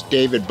meets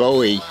David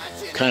Bowie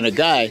kind of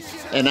guy.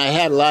 And I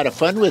had a lot of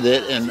fun with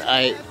it, and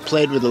I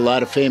played with a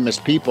lot of famous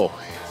people.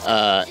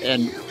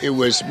 And it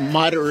was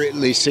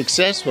moderately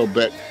successful,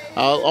 but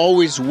I'll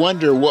always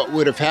wonder what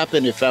would have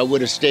happened if I would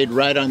have stayed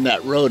right on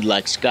that road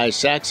like Sky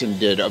Saxon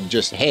did of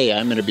just, hey,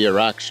 I'm going to be a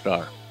rock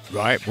star.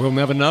 Right, we'll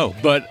never know.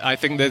 But I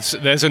think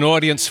there's an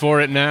audience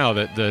for it now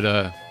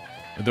that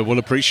will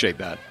appreciate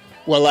that.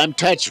 Well, I'm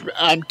touched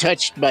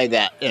by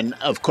that, and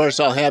of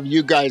course I'll have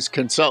you guys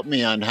consult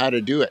me on how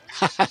to do it.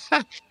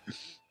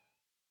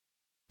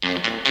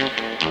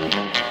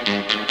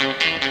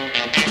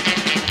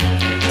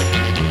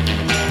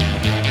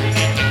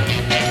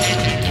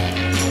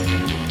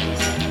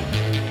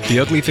 The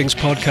Ugly Things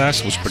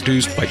podcast was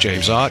produced by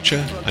James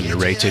Archer and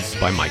narrated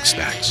by Mike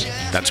Stacks.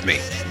 That's me.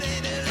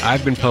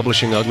 I've been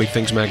publishing Ugly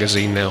Things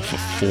magazine now for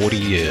 40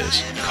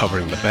 years,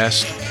 covering the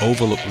best,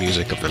 overlooked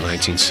music of the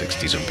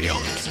 1960s and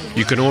beyond.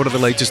 You can order the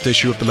latest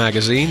issue of the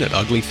magazine at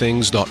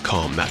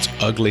uglythings.com. That's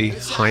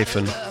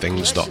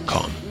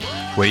ugly-things.com,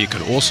 where you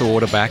can also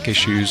order back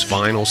issues,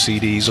 vinyl,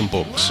 CDs, and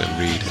books, and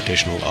read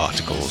additional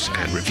articles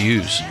and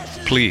reviews.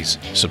 Please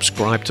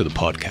subscribe to the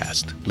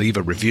podcast, leave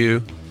a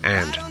review,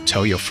 and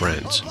tell your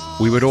friends.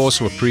 We would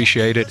also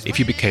appreciate it if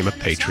you became a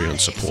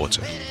Patreon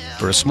supporter.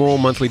 For a small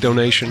monthly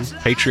donation,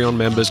 Patreon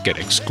members get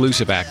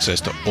exclusive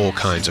access to all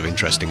kinds of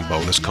interesting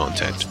bonus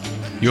content.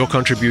 Your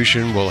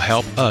contribution will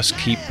help us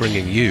keep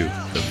bringing you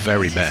the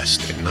very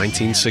best in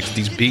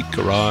 1960s beat,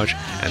 garage,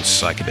 and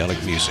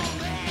psychedelic music.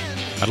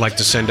 I'd like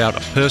to send out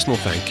a personal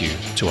thank you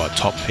to our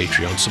top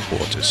Patreon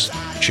supporters,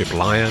 Chip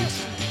Lyon,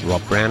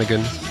 Rob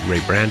Brannigan, Ray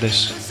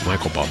Brandis,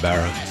 Michael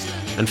Barbera,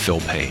 and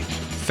Phil Payne.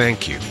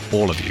 Thank you,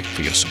 all of you,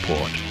 for your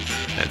support,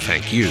 and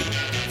thank you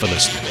for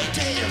listening.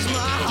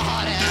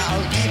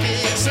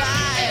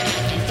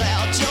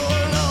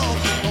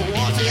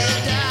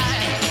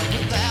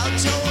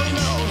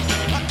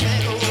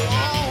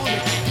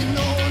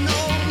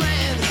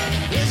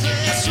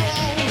 Strong.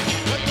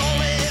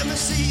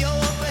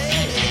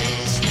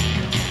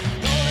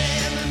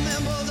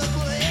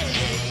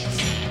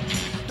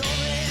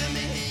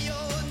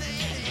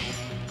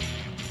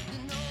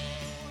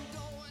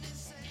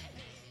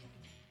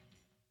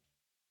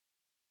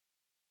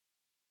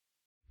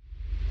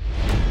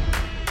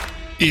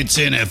 It's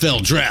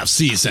NFL draft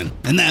season,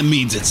 and that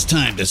means it's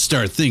time to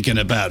start thinking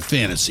about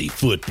fantasy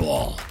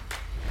football.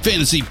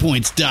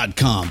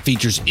 FantasyPoints.com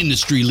features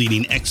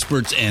industry-leading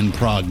experts and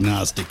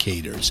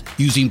prognosticators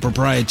using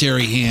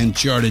proprietary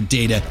hand-charted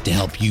data to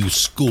help you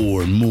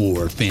score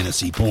more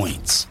fantasy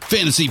points.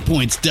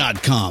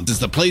 FantasyPoints.com is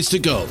the place to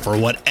go for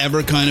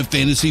whatever kind of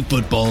fantasy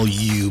football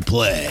you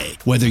play.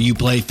 Whether you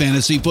play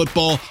fantasy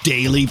football,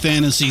 daily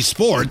fantasy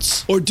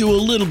sports, or do a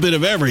little bit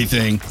of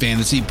everything,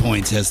 Fantasy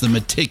Points has the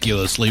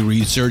meticulously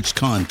researched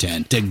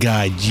content to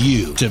guide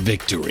you to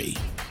victory.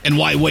 And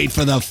why wait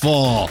for the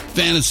fall?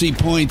 Fantasy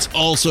Points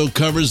also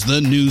covers the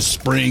new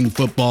spring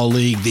football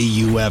league,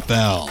 the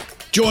UFL.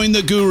 Join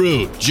the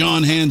guru,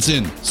 John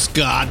Hansen,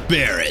 Scott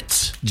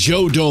Barrett,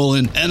 Joe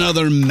Dolan, and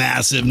other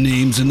massive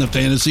names in the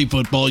fantasy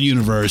football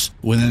universe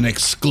with an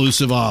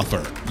exclusive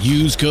offer.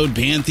 Use code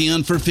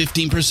Pantheon for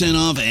 15%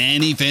 off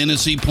any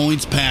Fantasy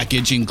Points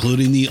package,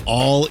 including the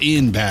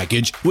all-in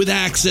package, with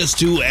access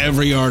to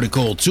every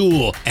article,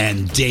 tool,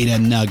 and data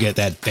nugget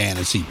that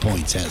Fantasy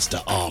Points has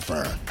to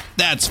offer.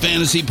 That's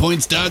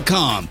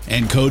FantasyPoints.com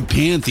and code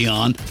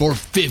Pantheon for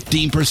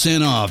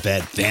 15% off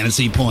at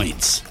Fantasy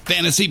Points.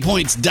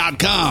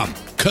 FantasyPoints.com,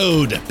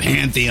 code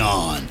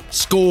Pantheon.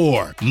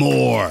 Score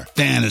more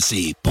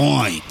fantasy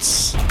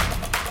points.